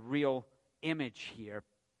very real image here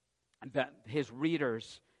that his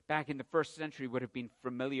readers back in the first century would have been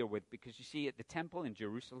familiar with, because you see at the temple in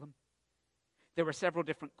Jerusalem, there were several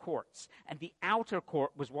different courts, and the outer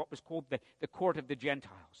court was what was called the court of the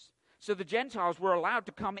Gentiles. So the Gentiles were allowed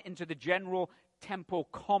to come into the general temple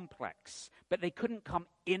complex, but they couldn't come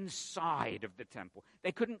inside of the temple.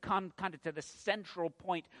 They couldn't come kind of to the central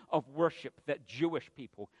point of worship that Jewish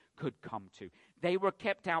people could come to. They were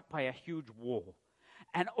kept out by a huge wall.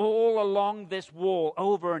 And all along this wall,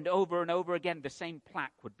 over and over and over again, the same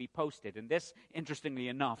plaque would be posted. And this, interestingly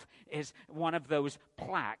enough, is one of those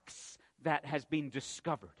plaques that has been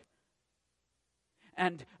discovered.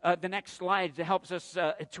 And the next slide helps us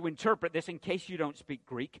to interpret this in case you don't speak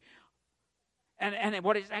Greek. And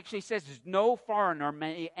what it actually says is, no foreigner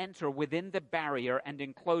may enter within the barrier and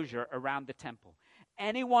enclosure around the temple.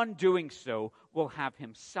 Anyone doing so will have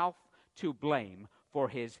himself to blame for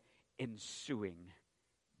his ensuing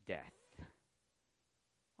death.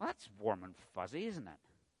 Well, that's warm and fuzzy, isn't it?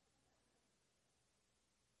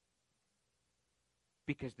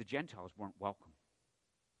 Because the Gentiles weren't welcome.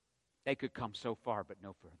 They could come so far, but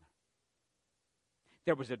no further.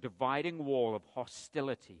 There was a dividing wall of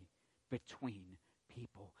hostility between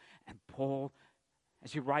people. And Paul,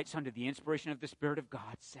 as he writes under the inspiration of the Spirit of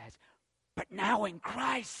God, says, but now in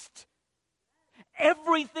Christ,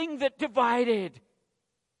 everything that divided,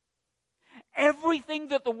 everything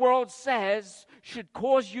that the world says should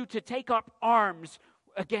cause you to take up arms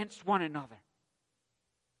against one another.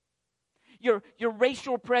 Your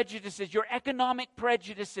racial prejudices, your economic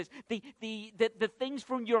prejudices, the things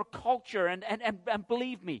from your culture, and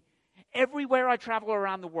believe me, everywhere I travel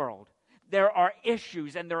around the world, there are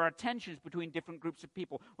issues and there are tensions between different groups of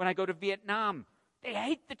people. When I go to Vietnam, they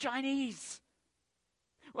hate the Chinese.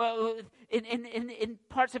 Well, in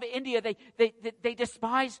parts of India, they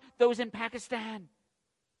despise those in Pakistan.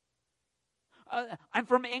 I'm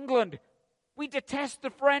from England. We detest the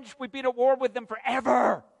French. We've been at war with them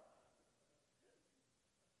forever.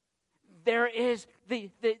 There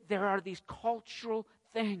are these cultural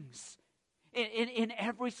things in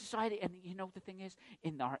every society, and you know the thing is,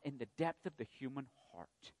 in the depth of the human heart,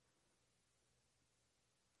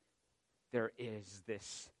 there is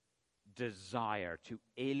this desire to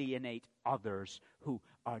alienate others who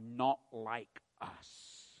are not like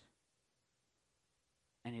us.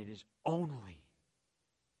 And it is only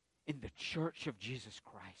in the church of Jesus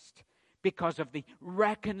Christ, because of the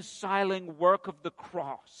reconciling work of the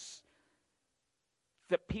cross,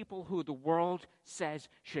 that people who the world says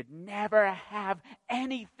should never have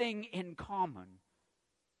anything in common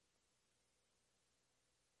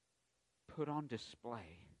put on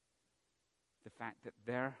display the fact that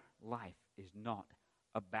their life is not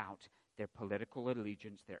about their political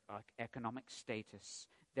allegiance, their economic status,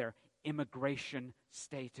 their immigration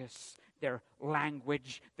status, their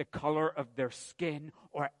language, the color of their skin,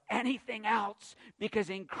 or anything else. Because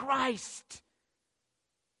in Christ,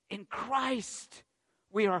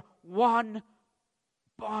 We are one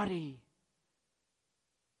body.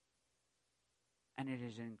 And it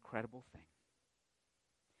is an incredible thing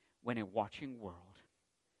when a watching world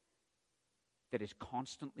that is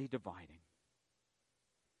constantly dividing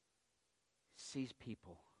sees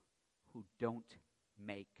people who don't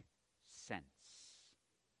make sense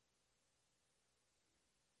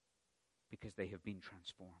because they have been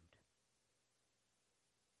transformed.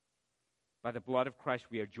 By the blood of Christ,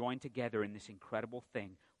 we are joined together in this incredible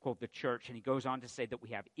thing called the church. And he goes on to say that we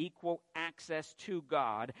have equal access to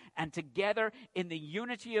God. And together in the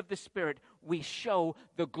unity of the Spirit, we show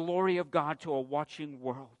the glory of God to a watching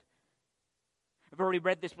world. I've already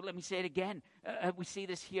read this, but let me say it again. We see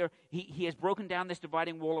this here. He has broken down this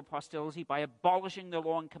dividing wall of hostility by abolishing the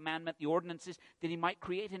law and commandment, the ordinances, that he might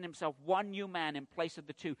create in himself one new man in place of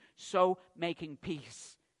the two, so making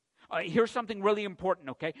peace. Here's something really important,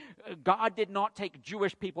 okay? God did not take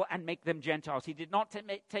Jewish people and make them Gentiles. He did not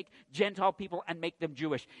take Gentile people and make them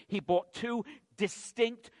Jewish. He brought two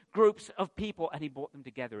distinct groups of people, and he brought them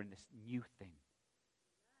together in this new thing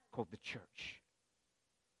called the church.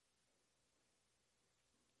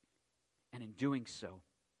 And in doing so,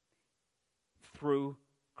 through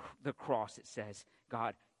the cross, it says,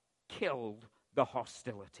 God killed the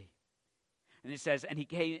hostility. And it says, and he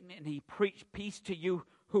came and he preached peace to you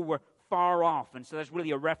who were far off. And so there's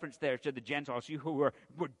really a reference there to the Gentiles, you who were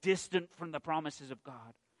distant from the promises of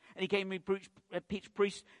God. And he came and preached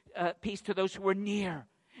peace to those who were near.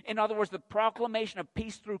 In other words, the proclamation of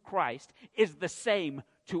peace through Christ is the same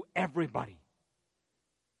to everybody.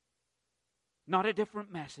 Not a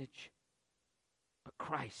different message, but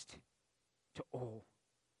Christ to all.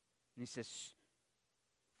 And he says,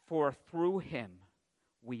 for through him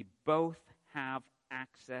we both have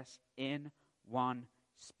access in one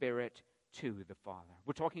Spirit to the Father.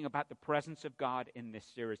 We're talking about the presence of God in this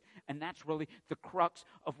series, and that's really the crux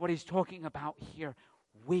of what he's talking about here.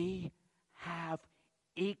 We have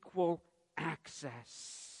equal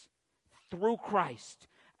access through Christ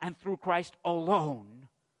and through Christ alone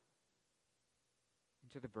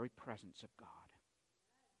into the very presence of God.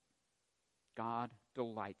 God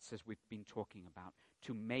delights, as we've been talking about,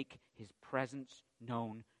 to make his presence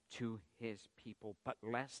known to his people, but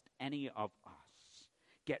lest any of us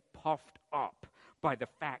get puffed up by the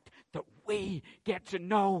fact that we get to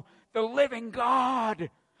know the living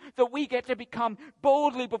God, that we get to become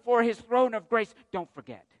boldly before his throne of grace. Don't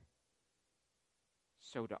forget,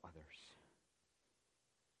 so do others.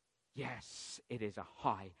 Yes, it is a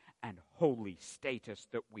high and holy status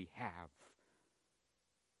that we have.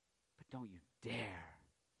 But don't you dare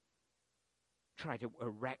try to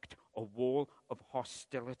erect a wall of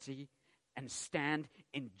hostility and stand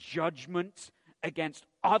in judgment against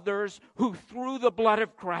others who, through the blood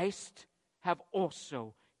of Christ, have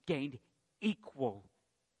also gained equal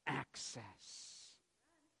access.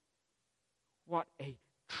 What a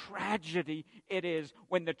tragedy it is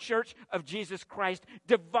when the church of Jesus Christ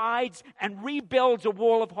divides and rebuilds a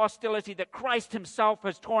wall of hostility that Christ himself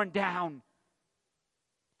has torn down.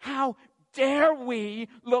 How dare we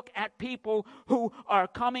look at people who are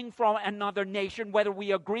coming from another nation, whether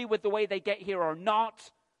we agree with the way they get here or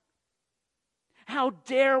not? How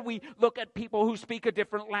dare we look at people who speak a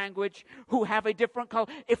different language, who have a different color?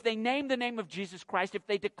 If they name the name of Jesus Christ, if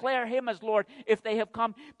they declare him as Lord, if they have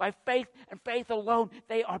come by faith and faith alone,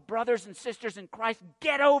 they are brothers and sisters in Christ.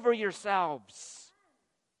 Get over yourselves.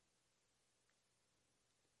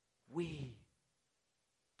 We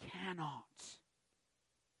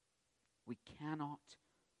cannot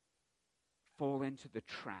fall into the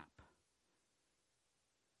trap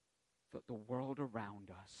that the world around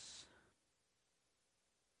us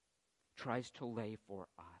tries to lay for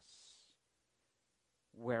us,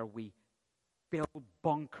 where we build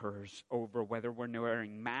bunkers over whether we're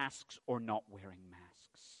wearing masks or not wearing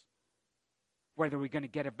masks, whether we're going to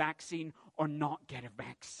get a vaccine or not get a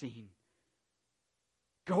vaccine.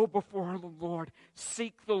 Go before the Lord,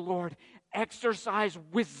 seek the Lord, exercise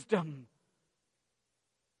wisdom.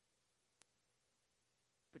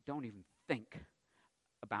 But don't even think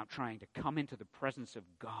about trying to come into the presence of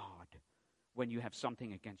God when you have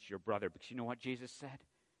something against your brother. Because you know what Jesus said?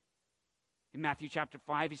 In Matthew chapter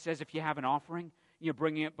 5, he says, if you have an offering, you're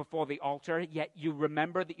bringing it before the altar, yet you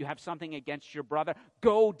remember that you have something against your brother,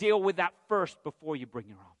 go deal with that first before you bring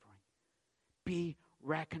your offering. Be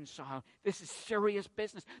reconciled. This is serious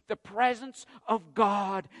business. The presence of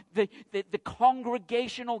God, the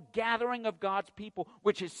congregational gathering of God's people,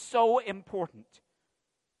 which is so important,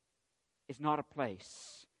 is not a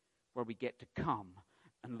place where we get to come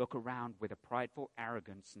and look around with a prideful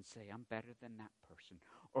arrogance and say, I'm better than that person.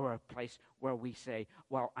 Or a place where we say,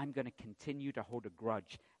 well, I'm going to continue to hold a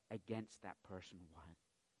grudge against that person. Why?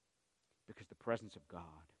 Because the presence of God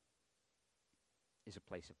is a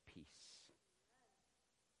place of peace.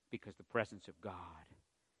 Because the presence of God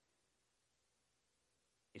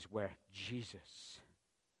is where Jesus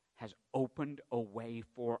has opened a way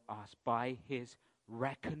for us by his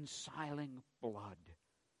reconciling blood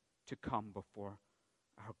to come before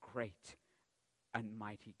our great and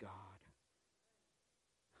mighty God.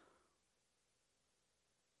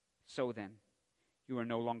 So then, you are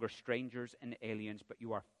no longer strangers and aliens, but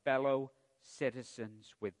you are fellow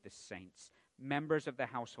citizens with the saints, members of the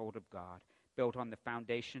household of God, built on the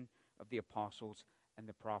foundation of the apostles and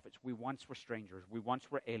the prophets. We once were strangers. We once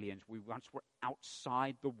were aliens. We once were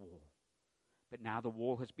outside the wall. But now the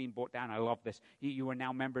wall has been brought down. I love this. You are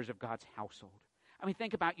now members of God's household. I mean,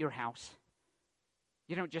 think about your house.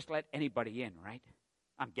 You don't just let anybody in, right?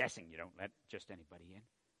 I'm guessing you don't let just anybody in.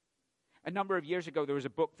 A number of years ago, there was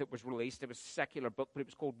a book that was released. It was a secular book, but it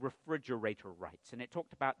was called Refrigerator Rights. And it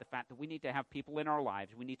talked about the fact that we need to have people in our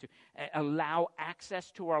lives. We need to allow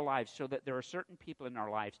access to our lives so that there are certain people in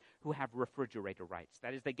our lives who have refrigerator rights.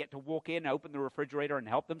 That is, they get to walk in, open the refrigerator, and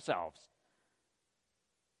help themselves.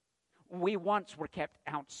 We once were kept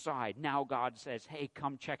outside. Now God says, hey,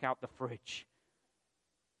 come check out the fridge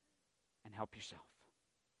and help yourself.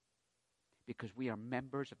 Because we are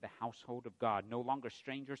members of the household of God, no longer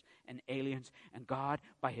strangers and aliens. And God,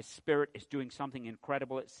 by his Spirit, is doing something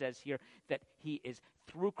incredible. It says here that he is,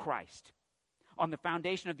 through Christ, on the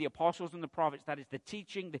foundation of the apostles and the prophets, that is the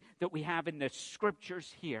teaching that we have in the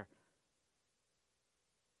scriptures here.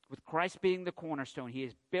 With Christ being the cornerstone, he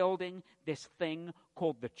is building this thing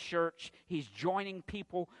called the church. He's joining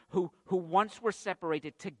people who once were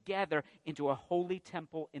separated together into a holy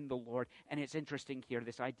temple in the Lord. And it's interesting here,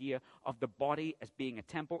 this idea of the body as being a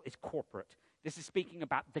temple is corporate. This is speaking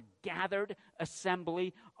about the gathered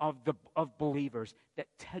assembly of believers, that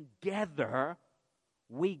together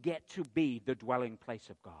we get to be the dwelling place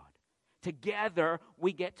of God. Together,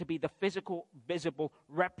 we get to be the physical, visible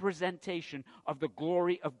representation of the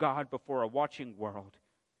glory of God before a watching world.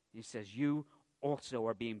 He says, you also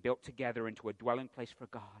are being built together into a dwelling place for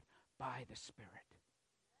God by the Spirit.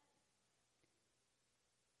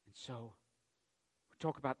 And so, we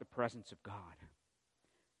talk about the presence of God.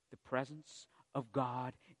 The presence of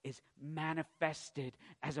God is manifested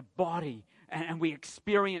as a body, and we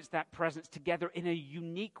experience that presence together in a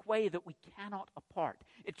unique way that we cannot apart.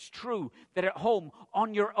 It's true that at home,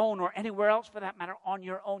 on your own, or anywhere else for that matter, on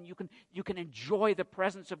your own, you can enjoy the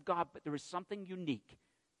presence of God, but there is something unique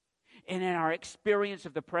in our experience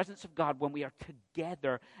of the presence of God when we are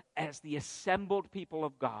together as the assembled people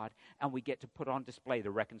of God, and we get to put on display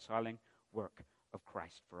the reconciling work of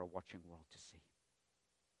Christ for a watching world to see.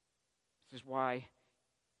 This is why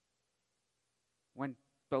when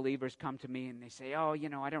believers come to me and they say, oh,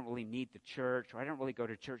 I don't really need the church, or I don't really go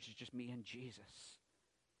to church, it's just me and Jesus.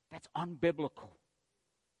 That's unbiblical.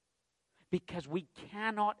 Because we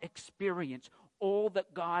cannot experience all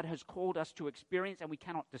that God has called us to experience, and we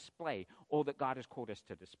cannot display all that God has called us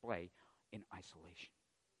to display in isolation.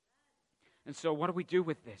 And so what do we do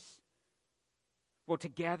with this? Well,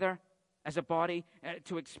 together, as a body,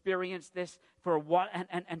 to experience this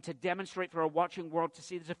and to demonstrate for a watching world to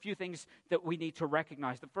see, there's a few things that we need to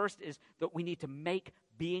recognize. The first is that we need to make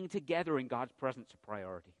being together in God's presence a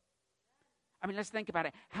priority. I mean, let's think about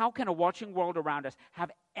it. How can a watching world around us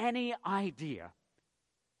have any idea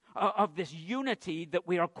of this unity that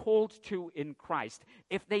we are called to in Christ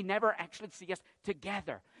if they never actually see us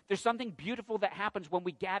together? There's something beautiful that happens when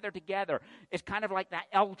we gather together. It's kind of like that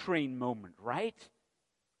L train moment, right?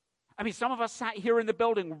 I mean, some of us sat here in the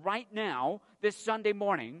building right now, this Sunday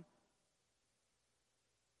morning,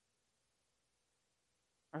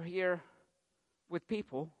 are here with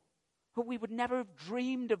people who we would never have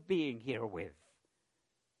dreamed of being here with.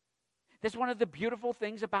 That's one of the beautiful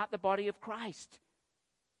things about the body of Christ.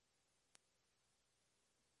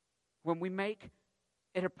 When we make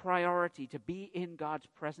it a priority to be in God's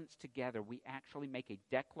presence together, we actually make a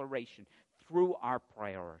declaration through our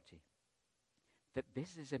priority that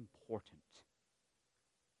this is important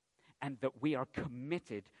and that we are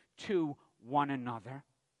committed to one another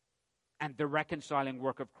and the reconciling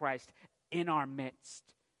work of Christ in our midst,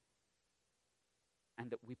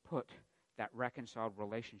 and that we put that reconciled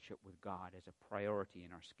relationship with God as a priority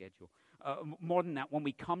in our schedule. More than that, when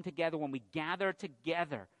we come together, when we gather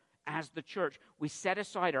together as the church, we set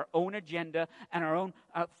aside our own agenda and our own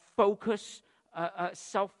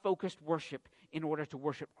self-focused worship in order to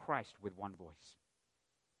worship Christ with one voice.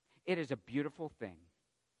 It is a beautiful thing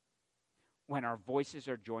when our voices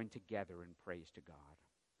are joined together in praise to God.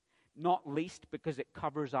 Not least because it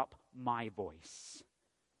covers up my voice,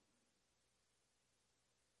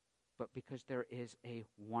 but because there is a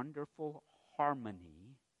wonderful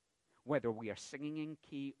harmony, whether we are singing in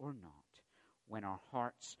key or not, when our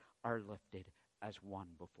hearts are lifted as one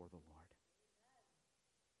before the Lord.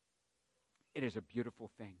 It is a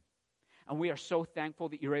beautiful thing. And we are so thankful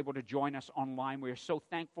that you're able to join us online. We are so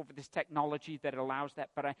thankful for this technology that allows that.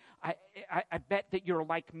 But I bet that you're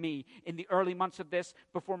like me. In the early months of this,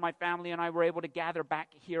 before my family and I were able to gather back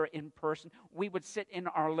here in person, we would sit in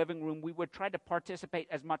our living room. We would try to participate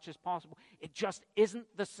as much as possible. It just isn't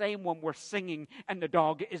the same when we're singing and the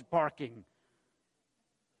dog is barking,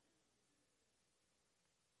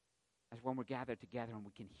 as when we're gathered together and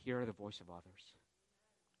we can hear the voice of others.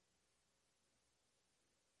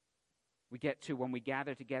 When we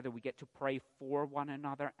gather together, we get to pray for one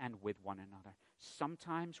another and with one another.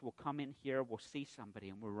 Sometimes we'll come in here, we'll see somebody,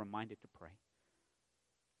 and we're reminded to pray.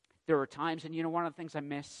 There are times, and one of the things I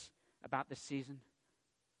miss about this season,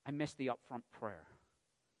 I miss the upfront prayer.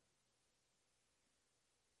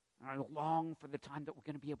 And I long for the time that we're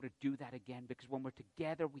going to be able to do that again, because when we're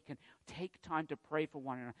together, we can take time to pray for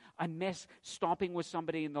one another. I miss stopping with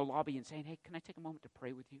somebody in the lobby and saying, hey, can I take a moment to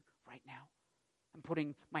pray with you right now? And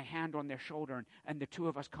putting my hand on their shoulder and the two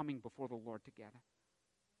of us coming before the Lord together.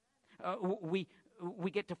 We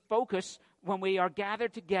get to focus, when we are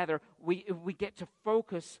gathered together, we get to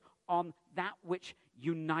focus on that which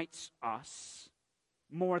unites us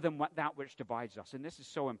more than that which divides us. And this is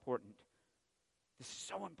so important. This is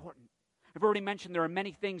so important. I've already mentioned there are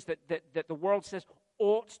many things that the world says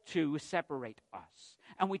ought to separate us.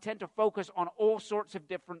 And we tend to focus on all sorts of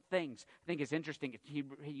different things. I think it's interesting,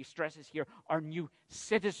 he stresses here our new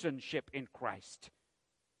citizenship in Christ.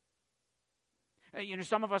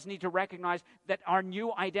 Some of us need to recognize that our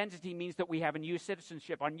new identity means that we have a new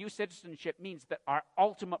citizenship. Our new citizenship means that our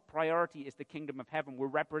ultimate priority is the kingdom of heaven. We're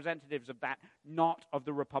representatives of that, not of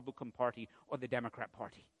the Republican Party or the Democrat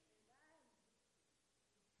Party.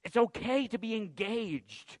 It's okay to be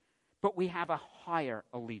engaged, but we have a higher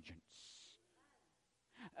allegiance.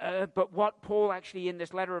 But what Paul actually in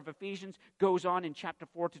this letter of Ephesians goes on in chapter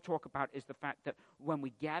 4 to talk about is the fact that when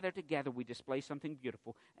we gather together, we display something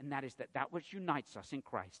beautiful, and that is that which unites us in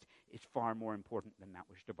Christ is far more important than that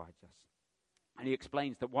which divides us. And he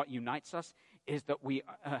explains that what unites us is that we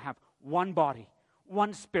have one body,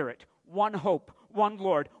 one spirit, one hope, one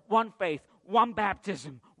Lord, one faith, one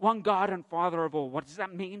baptism, one God and Father of all. What does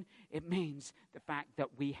that mean? It means the fact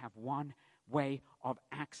that we have one way of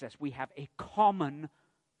access. We have a common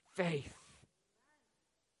faith.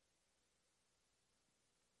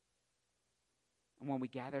 And when we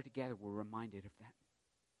gather together, we're reminded of that.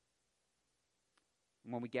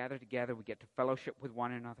 And when we gather together, we get to fellowship with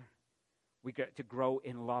one another. We get to grow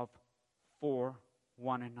in love for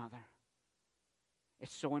one another.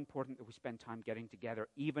 It's so important that we spend time getting together,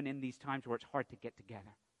 even in these times where it's hard to get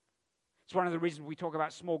together. It's one of the reasons we talk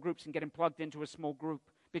about small groups and getting plugged into a small group,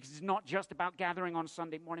 because it's not just about gathering on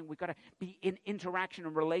Sunday morning. We've got to be in interaction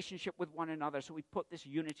and relationship with one another, so we put this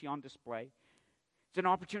unity on display. It's an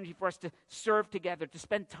opportunity for us to serve together, to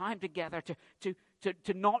spend time together,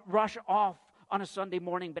 to not rush off on a Sunday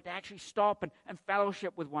morning, but to actually stop and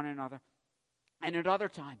fellowship with one another. And at other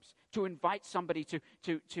times, to invite somebody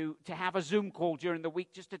to have a Zoom call during the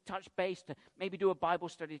week, just to touch base, to maybe do a Bible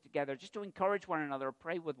study together, just to encourage one another, or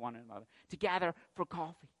pray with one another, to gather for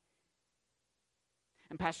coffee.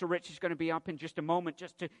 And Pastor Rich is going to be up in just a moment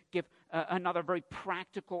just to give another very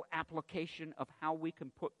practical application of how we can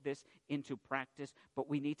put this into practice. But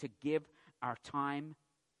we need to give our time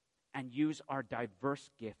and use our diverse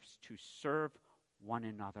gifts to serve one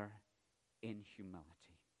another in humility.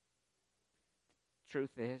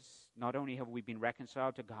 Truth is, not only have we been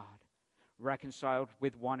reconciled to God, reconciled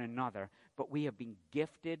with one another, but we have been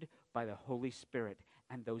gifted by the Holy Spirit.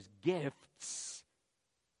 And those gifts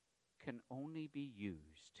can only be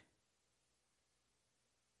used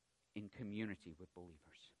in community with believers.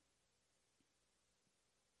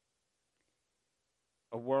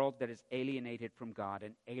 A world that is alienated from God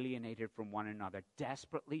and alienated from one another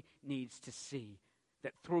desperately needs to see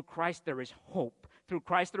that through Christ there is hope. Through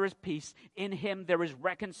Christ there is peace. In Him there is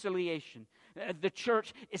reconciliation. The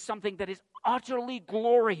church is something that is utterly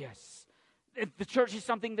glorious. The church is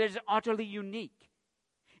something that is utterly unique.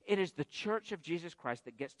 It is the church of Jesus Christ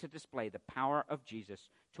that gets to display the power of Jesus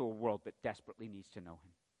to a world that desperately needs to know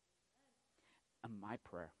Him. And my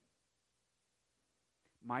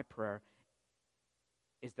prayer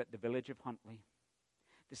is that the village of Huntley,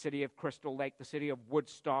 the city of Crystal Lake, the city of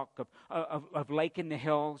Woodstock, of Lake in the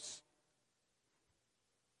Hills,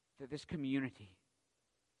 that this community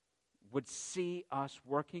would see us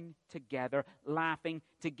working together, laughing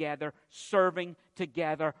together, serving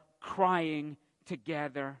together, crying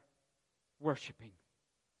together, worshiping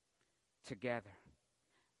together,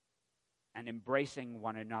 and embracing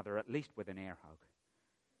one another, at least with an air hug.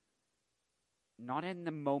 Not in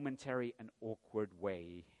the momentary and awkward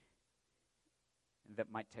way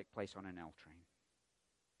that might take place on an L train,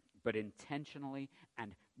 but intentionally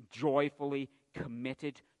and joyfully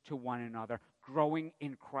committed to one another, growing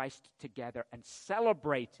in Christ together and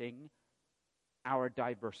celebrating our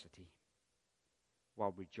diversity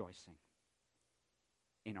while rejoicing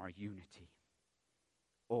in our unity,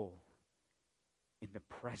 all in the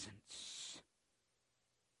presence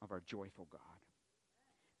of our joyful God.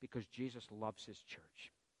 Because Jesus loves his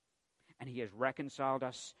church. And he has reconciled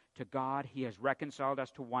us to God. He has reconciled us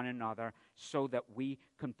to one another so that we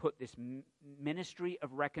can put this ministry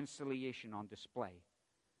of reconciliation on display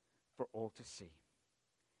for all to see.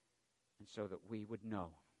 And so that we would know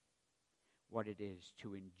what it is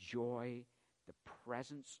to enjoy the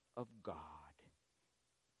presence of God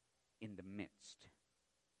in the midst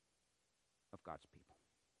of God's people.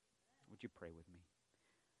 Would you pray with me?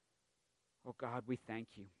 Oh God, we thank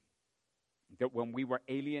you that when we were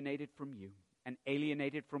alienated from you and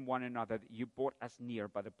alienated from one another, that you brought us near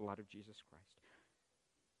by the blood of Jesus Christ.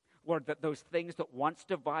 Lord, that those things that once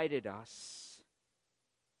divided us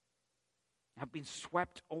have been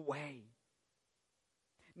swept away.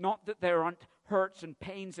 Not that there aren't hurts and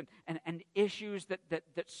pains and issues that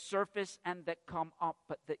surface and that come up,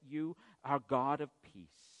 but that you, our God of peace,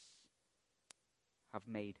 have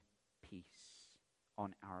made peace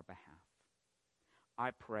on our behalf.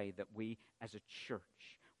 I pray that we as a church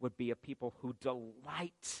would be a people who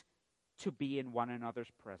delight to be in one another's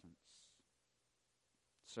presence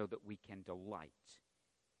so that we can delight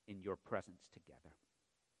in your presence together.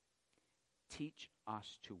 Teach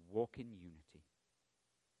us to walk in unity.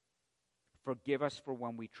 Forgive us for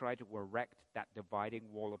when we try to erect that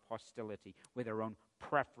dividing wall of hostility with our own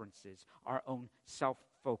preferences, our own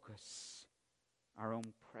self-focus, our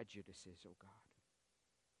own prejudices, oh God.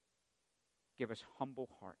 Give us humble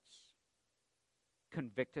hearts.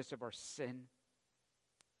 Convict us of our sin.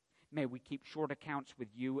 May we keep short accounts with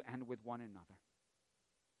you and with one another.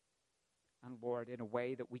 And Lord, in a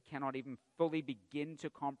way that we cannot even fully begin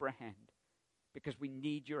to comprehend, because we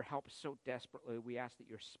need your help so desperately, we ask that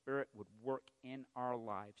your Spirit would work in our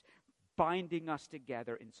lives, binding us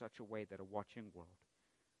together in such a way that a watching world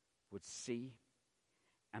would see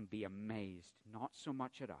and be amazed, not so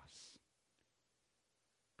much at us,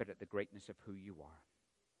 but at the greatness of who you are,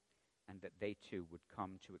 and that they too would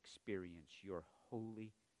come to experience your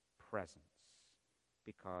holy presence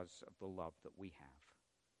because of the love that we have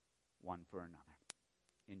one for another.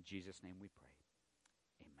 In Jesus' name we pray.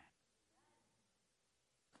 Amen.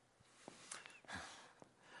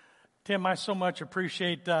 Tim, I so much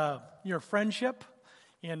appreciate your friendship,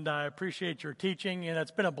 and I appreciate your teaching, and it's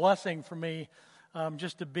been a blessing for me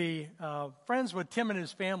just to be friends with Tim and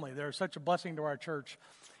his family. They're such a blessing to our church.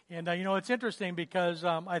 And, it's interesting because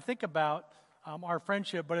I think about our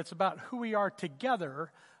friendship, but it's about who we are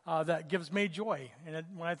together that gives me joy. And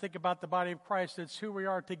when I think about the body of Christ, it's who we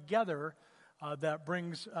are together that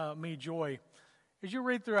brings me joy. As you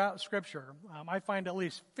read throughout Scripture, I find at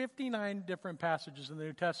least 59 different passages in the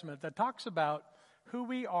New Testament that talks about who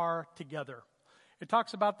we are together. It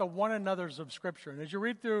talks about the one another's of Scripture. And as you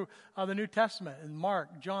read through the New Testament in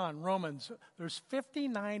Mark, John, Romans, there's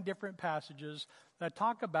 59 different passages that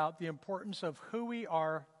talk about the importance of who we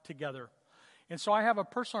are together. And so I have a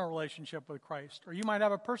personal relationship with Christ, or you might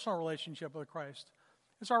have a personal relationship with Christ.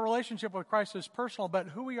 And so our relationship with Christ is personal, but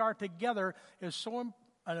who we are together is so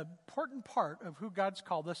an important part of who God's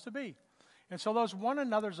called us to be. And so those one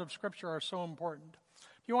another's of Scripture are so important.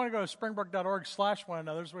 If you want to go to springbrook.org/one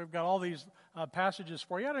another's, we've got all these passages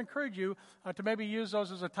for you. I'd encourage you to maybe use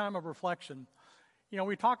those as a time of reflection.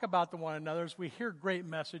 We talk about the one another's. We hear great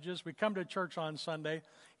messages. We come to church on Sunday.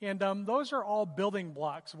 And those are all building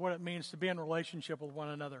blocks of what it means to be in relationship with one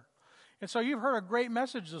another. And so you've heard a great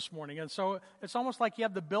message this morning. And so it's almost like you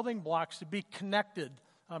have the building blocks to be connected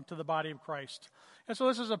to the body of Christ. And so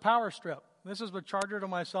this is a power strip. This is the charger to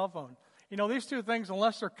my cell phone. These two things,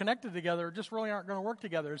 unless they're connected together, just really aren't going to work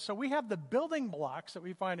together. So we have the building blocks that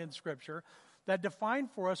we find in Scripture that define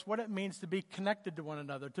for us what it means to be connected to one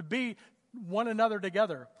another, to be one another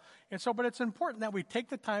together. And so, but it's important that we take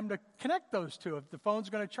the time to connect those two if the phone's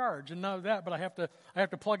going to charge. And not that, but I have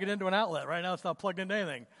to plug it into an outlet. Right now it's not plugged into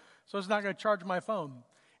anything. So it's not going to charge my phone.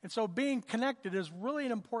 And so being connected is really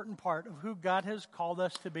an important part of who God has called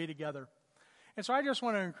us to be together. And so I just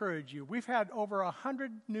want to encourage you. We've had over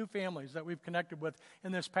 100 new families that we've connected with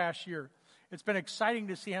in this past year. It's been exciting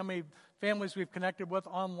to see how many families we've connected with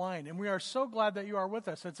online. And we are so glad that you are with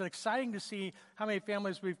us. It's exciting to see how many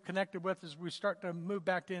families we've connected with as we start to move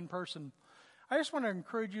back to in-person. I just want to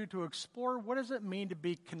encourage you to explore what does it mean to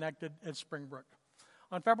be connected at Springbrook.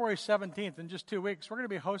 On February 17th, in just 2 weeks, we're going to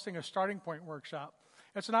be hosting a starting point workshop.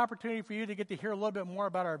 It's an opportunity for you to get to hear a little bit more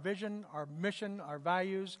about our vision, our mission, our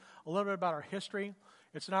values, a little bit about our history.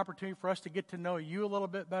 It's an opportunity for us to get to know you a little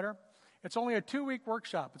bit better. It's only a 2-week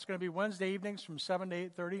workshop. It's going to be Wednesday evenings from 7 to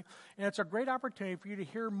 8:30. And it's a great opportunity for you to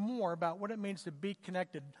hear more about what it means to be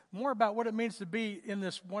connected, more about what it means to be in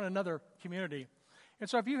this one another community. And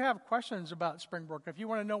so if you have questions about Springbrook, if you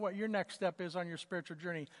want to know what your next step is on your spiritual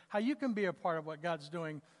journey, how you can be a part of what God's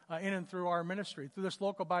doing in and through our ministry, through this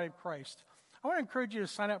local body of Christ, I want to encourage you to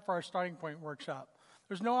sign up for our starting point workshop.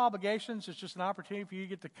 There's no obligations. It's just an opportunity for you to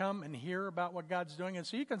get to come and hear about what God's doing. And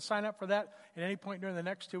so you can sign up for that at any point during the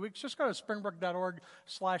next 2 weeks. Just go to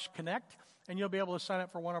springbrook.org/connect, and you'll be able to sign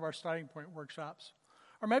up for one of our starting point workshops.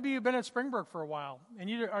 Or maybe you've been at Springbrook for a while, and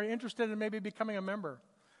you are interested in maybe becoming a member.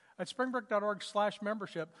 At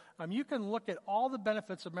springbrook.org/membership, you can look at all the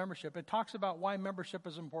benefits of membership. It talks about why membership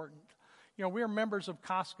is important. You know, we're members of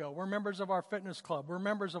Costco. We're members of our fitness club. We're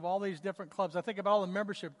members of all these different clubs. I think about all the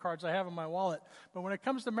membership cards I have in my wallet. But when it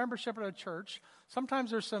comes to membership at a church,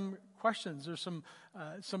 sometimes there's some questions. There's some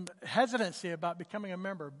hesitancy about becoming a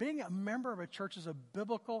member. Being a member of a church is a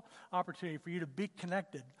biblical opportunity for you to be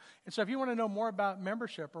connected. And so if you want to know more about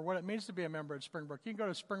membership or what it means to be a member at Springbrook, you can go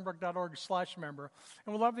to springbrook.org/member.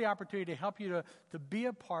 And we'd love the opportunity to help you to be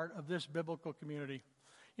a part of this biblical community.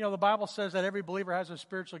 You know, the Bible says that every believer has a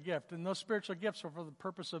spiritual gift, and those spiritual gifts are for the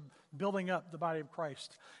purpose of building up the body of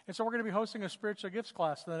Christ. And so we're going to be hosting a spiritual gifts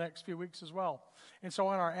class in the next few weeks as well. And so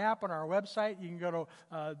on our app, on our website, you can go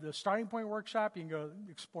to the starting point workshop. You can go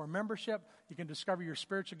explore membership. You can discover your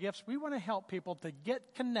spiritual gifts. We want to help people to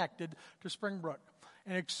get connected to Springbrook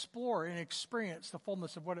and explore and experience the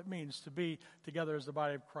fullness of what it means to be together as the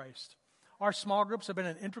body of Christ. Our small groups have been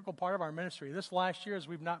an integral part of our ministry. This last year, as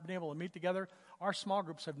we've not been able to meet together, our small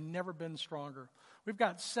groups have never been stronger. We've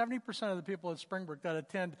got 70% of the people at Springbrook that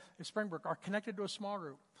attend at Springbrook are connected to a small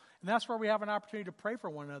group. And that's where we have an opportunity to pray for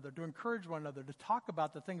one another, to encourage one another, to talk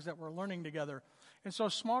about the things that we're learning together. And so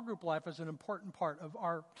small group life is an important part of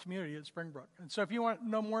our community at Springbrook. And so if you want to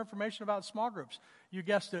know more information about small groups, you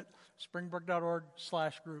guessed it,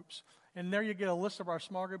 springbrook.org/groups. And there you get a list of our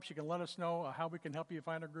small groups. You can let us know how we can help you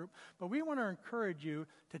find a group. But we want to encourage you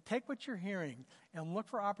to take what you're hearing and look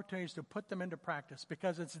for opportunities to put them into practice,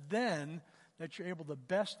 because it's then that you're able to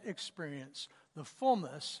best experience the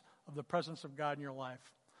fullness of the presence of God in your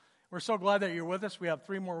life. We're so glad that you're with us. We have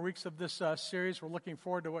 3 more weeks of this series. We're looking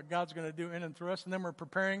forward to what God's going to do in and through us. And then we're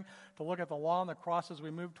preparing to look at the law and the cross as we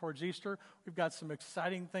move towards Easter. We've got some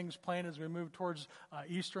exciting things planned as we move towards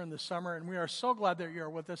Easter in the summer. And we are so glad that you're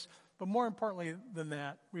with us. But more importantly than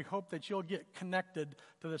that, we hope that you'll get connected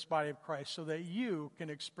to this body of Christ so that you can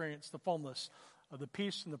experience the fullness of the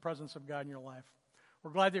peace and the presence of God in your life. We're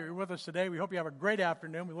glad that you're with us today. We hope you have a great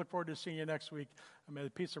afternoon. We look forward to seeing you next week. And may the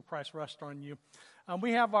peace of Christ rest on you.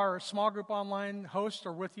 We have our small group online hosts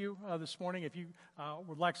are with you this morning. If you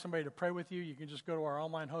would like somebody to pray with you, you can just go to our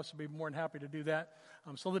online host. We'll be more than happy to do that.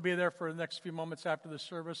 So they'll be there for the next few moments after the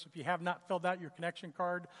service. If you have not filled out your connection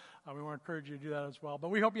card, we want to encourage you to do that as well. But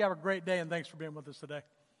we hope you have a great day, and thanks for being with us today.